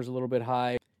Fisher is a little bit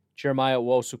high. Jeremiah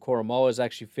Owusu-Koramoah is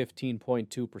actually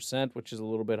 15.2%, which is a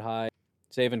little bit high.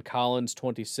 Zaven Collins,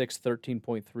 26,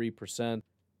 13.3%.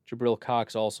 Jabril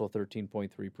Cox, also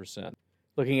 13.3%.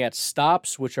 Looking at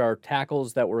stops, which are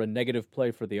tackles that were a negative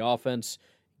play for the offense.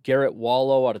 Garrett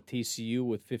Wallow out of TCU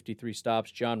with 53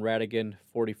 stops. John Radigan,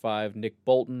 45. Nick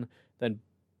Bolton. Then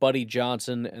Buddy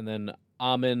Johnson, and then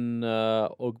Amin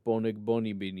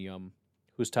Ogbonigbonibinyum,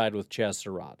 who's tied with Chaz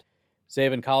Surratt.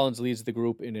 Zaven Collins leads the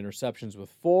group in interceptions with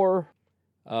 4.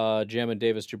 Jamin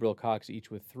Davis, Jabril Cox,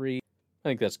 each with 3. I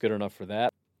think that's good enough for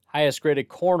that. Highest graded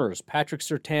corners, Patrick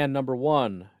Surtain, number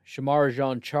 1. Shamar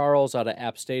Jean-Charles out of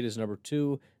App State is number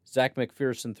 2. Zach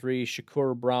McPherson, 3.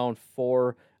 Shakur Brown,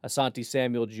 4. Asante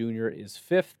Samuel Jr. is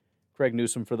 5th. Greg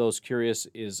Newsome, for those curious,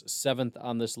 is 7th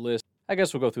on this list. I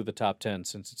guess we'll go through the top 10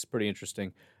 since it's pretty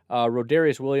interesting.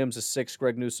 Rodarius Williams is 6th.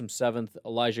 Greg Newsome, 7th.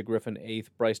 Elijah Griffin, 8th.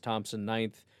 Bryce Thompson,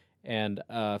 9th. And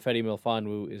Fedi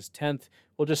Melifonwu is 10th.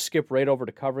 We'll just skip right over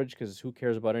to coverage because who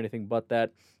cares about anything but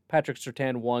that. Patrick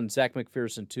Surtain, 1. Zach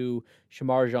McPherson, 2.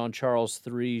 Shamar Jean-Charles,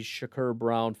 3. Shakur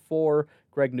Brown, 4.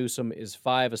 Greg Newsome is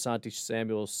 5. Asante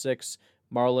Samuel, 6.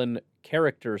 Marlon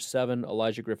Character, 7.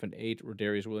 Elijah Griffin, 8.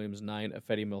 Rodarius Williams, 9.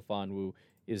 Fedi Melifonwu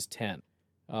is 10.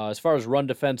 As far as run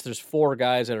defense, there's 4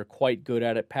 guys that are quite good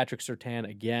at it. Patrick Surtain,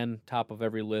 again, top of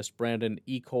every list. Brandon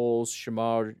Echols,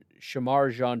 Shamar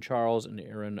Jean-Charles, and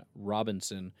Aaron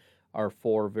Robinson are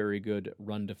 4 very good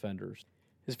run defenders.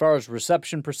 As far as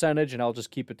reception percentage, and I'll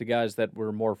just keep it to guys that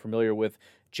we're more familiar with,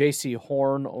 J.C.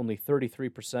 Horn, only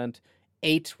 33%,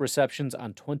 8 receptions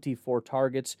on 24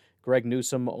 targets. Greg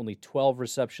Newsome, only 12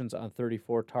 receptions on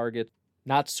 34 targets.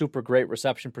 Not super great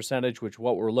reception percentage, which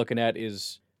what we're looking at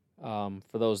is, for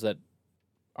those that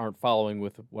aren't following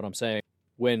with what I'm saying,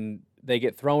 when they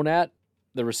get thrown at,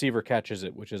 the receiver catches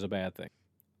it, which is a bad thing.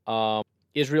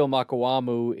 Israel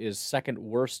Makawamu is second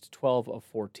worst, 12 of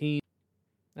 14.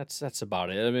 That's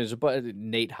about it. I mean, it's about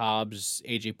Nate Hobbs,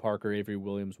 A.J. Parker, Avery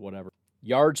Williams, whatever.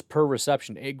 Yards per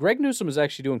reception. Greg Newsome is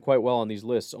actually doing quite well on these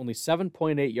lists. Only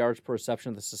 7.8 yards per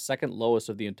reception. That's the second lowest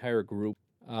of the entire group.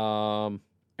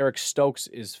 Eric Stokes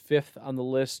is 5th on the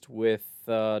list with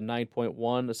 9.1.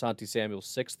 Asante Samuel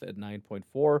 6th at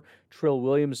 9.4. Trill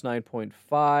Williams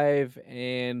 9.5.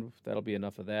 And that'll be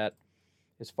enough of that.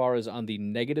 As far as on the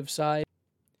negative side,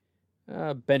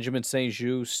 Benjamin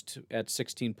St-Juste at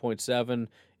 16.7.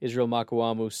 Israel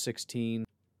Makawamu 16.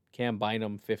 Cam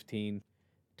Bynum 15.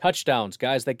 Touchdowns,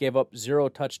 guys that gave up 0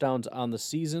 touchdowns on the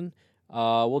season.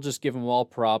 We'll just give them all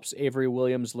props. Avery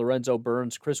Williams, Lorenzo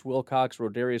Burns, Chris Wilcox,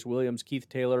 Rodarius Williams, Keith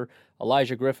Taylor,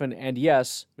 Elijah Griffin, and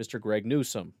yes, Mr. Greg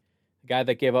Newsome. The guy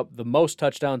that gave up the most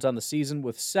touchdowns on the season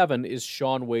with 7 is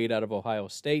Sean Wade out of Ohio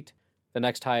State. The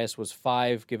next highest was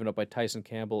 5, given up by Tyson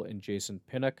Campbell and Jason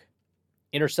Pinnock.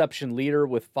 Interception leader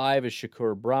with 5 is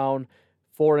Shakur Brown.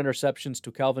 4 interceptions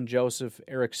to Calvin Joseph,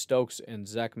 Eric Stokes, and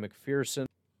Zach McPherson.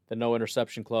 The no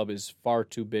interception club is far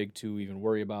too big to even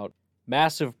worry about.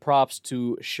 Massive props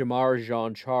to Shamar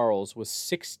Jean-Charles with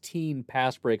 16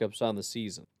 pass breakups on the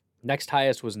season. Next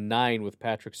highest was 9 with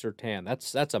Patrick Surtain.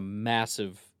 That's a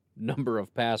massive number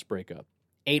of pass breakups.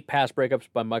 8 pass breakups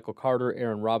by Michael Carter,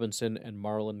 Aaron Robinson, and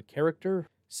Marlon Character.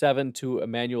 7 to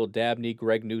Emmanuel Dabney,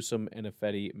 Greg Newsome, and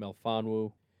Fedi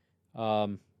Melifonwu.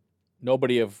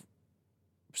 Nobody of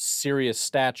serious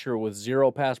stature with 0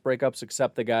 pass breakups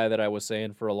except the guy that I was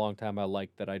saying for a long time I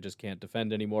liked that I just can't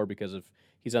defend anymore because of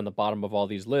he's on the bottom of all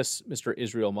these lists, Mr.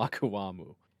 Israel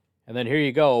Makawamu. And then here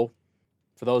you go,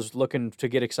 for those looking to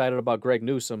get excited about Greg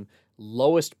Newsome,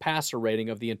 lowest passer rating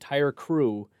of the entire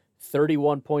crew,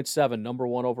 31.7, number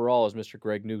 1 overall is Mr.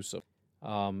 Greg Newsome.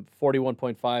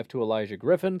 41.5 to Elijah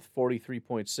Griffin,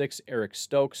 43.6 Eric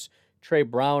Stokes, Trey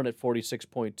Brown at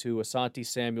 46.2, Asante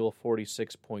Samuel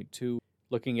 46.2.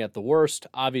 Looking at the worst,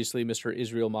 obviously Mr.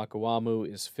 Israel Makawamu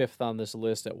is 5th on this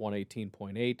list at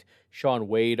 118.8. Sean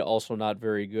Wade also not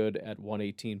very good at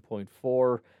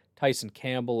 118.4. Tyson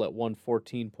Campbell at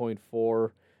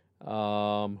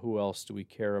 114.4. Who else do we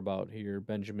care about here?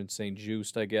 Benjamin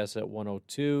St-Juste, I guess, at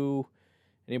 102.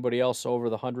 Anybody else over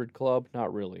the 100 club?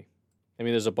 Not really. I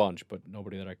mean, there's a bunch, but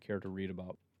nobody that I care to read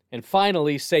about. And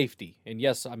finally, safety. And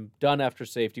yes, I'm done after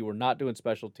safety. We're not doing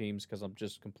special teams because I'm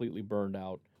just completely burned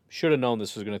out. Should have known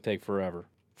this was going to take forever.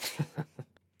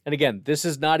 And again, this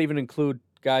does not even include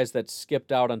guys that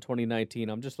skipped out on 2019.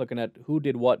 I'm just looking at who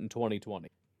did what in 2020.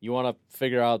 You want to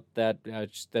figure out that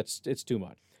it's too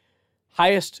much.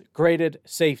 Highest graded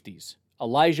safeties.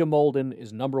 Elijah Molden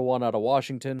is number 1 out of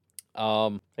Washington.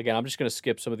 Again, I'm just going to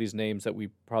skip some of these names that we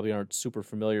probably aren't super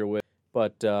familiar with.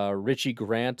 But Richie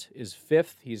Grant is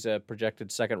 5th. He's a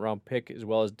projected second-round pick, as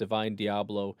well as Divine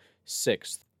Diablo,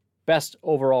 6th. Best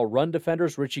overall run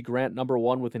defenders, Richie Grant, number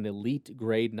 1 with an elite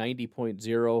grade,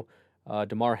 90.0.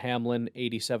 DeMar Hamlin,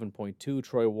 87.2.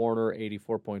 Troy Warner,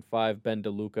 84.5. Ben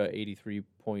DeLuca,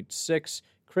 83.6.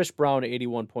 Chris Brown,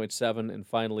 81.7. And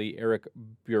finally, Eric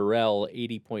Burrell,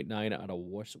 80.9 out of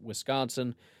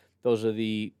Wisconsin. Those are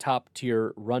the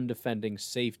top-tier run-defending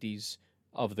safeties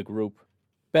of the group.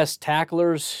 Best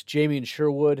tacklers, Jamie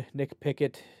Sherwood, Nick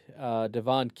Pickett,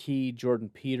 Devon Key, Jordan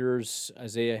Peters,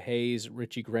 Isaiah Hayes,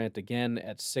 Richie Grant again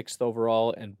at 6th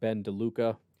overall, and Ben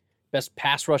DeLuca. Best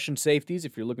pass rushing safeties,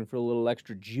 if you're looking for a little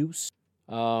extra juice.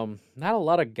 Not a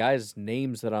lot of guys'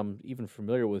 names that I'm even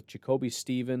familiar with. Jacoby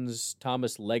Stevens,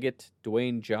 Thomas Leggett,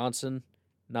 Dwayne Johnson.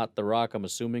 Not The Rock, I'm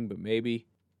assuming, but maybe.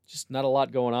 Just not a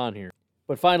lot going on here.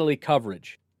 But finally,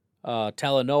 coverage.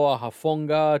 Talanoa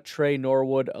Hufanga, Trey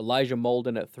Norwood, Elijah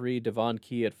Molden at 3, Devon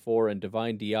Key at 4, and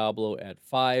Divine Diablo at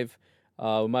 5.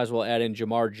 We might as well add in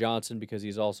Jamar Johnson because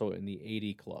he's also in the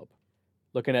 80 club.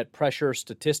 Looking at pressure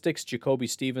statistics, Jacoby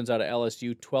Stevens out of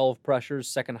LSU, 12 pressures.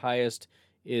 Second highest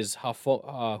is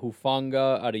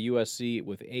Hufanga out of USC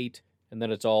with 8, and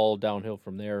then it's all downhill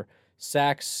from there.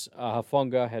 Sacks,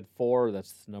 Hufanga had 4,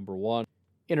 that's number 1.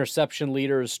 Interception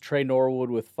leaders, Trey Norwood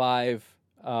with 5,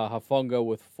 Hufanga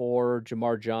with 4,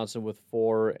 Jamar Johnson with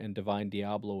 4, and Divine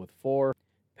Diablo with 4.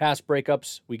 Pass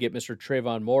breakups, we get Mr.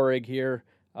 Trayvon Moehrig here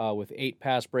with 8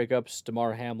 pass breakups,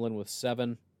 Damar Hamlin with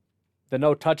 7. The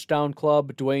no touchdown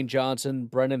club, Dwayne Johnson,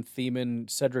 Brennan Thiemann,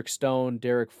 Cedric Stone,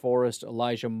 Derek Forrest,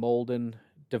 Elijah Molden,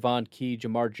 Devon Key,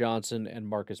 Jamar Johnson, and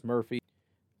Marcus Murphy.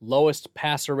 Lowest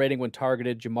passer rating when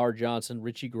targeted, Jamar Johnson,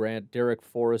 Richie Grant, Derek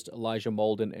Forrest, Elijah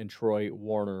Molden, and Troy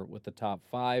Warner with the top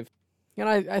 5. And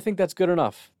I think that's good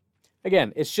enough.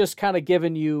 Again, it's just kind of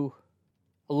giving you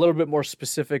a little bit more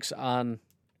specifics on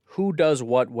who does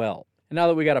what well. And now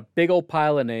that we got a big old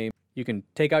pile of names, you can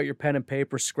take out your pen and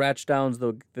paper, scratch down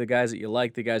the guys that you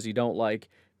like, the guys you don't like,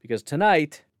 because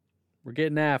tonight we're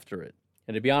getting after it.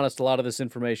 And to be honest, a lot of this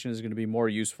information is going to be more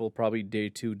useful probably day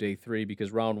 2, day 3,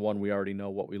 because round 1 we already know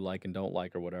what we like and don't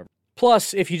like or whatever.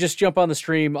 Plus, if you just jump on the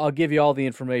stream, I'll give you all the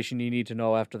information you need to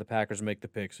know after the Packers make the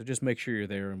pick. So just make sure you're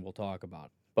there and we'll talk about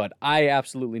it. But I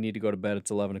absolutely need to go to bed.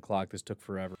 It's 11 o'clock. This took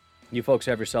forever. You folks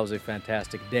have yourselves a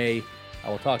fantastic day. I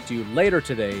will talk to you later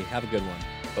today. Have a good one.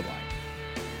 Bye-bye.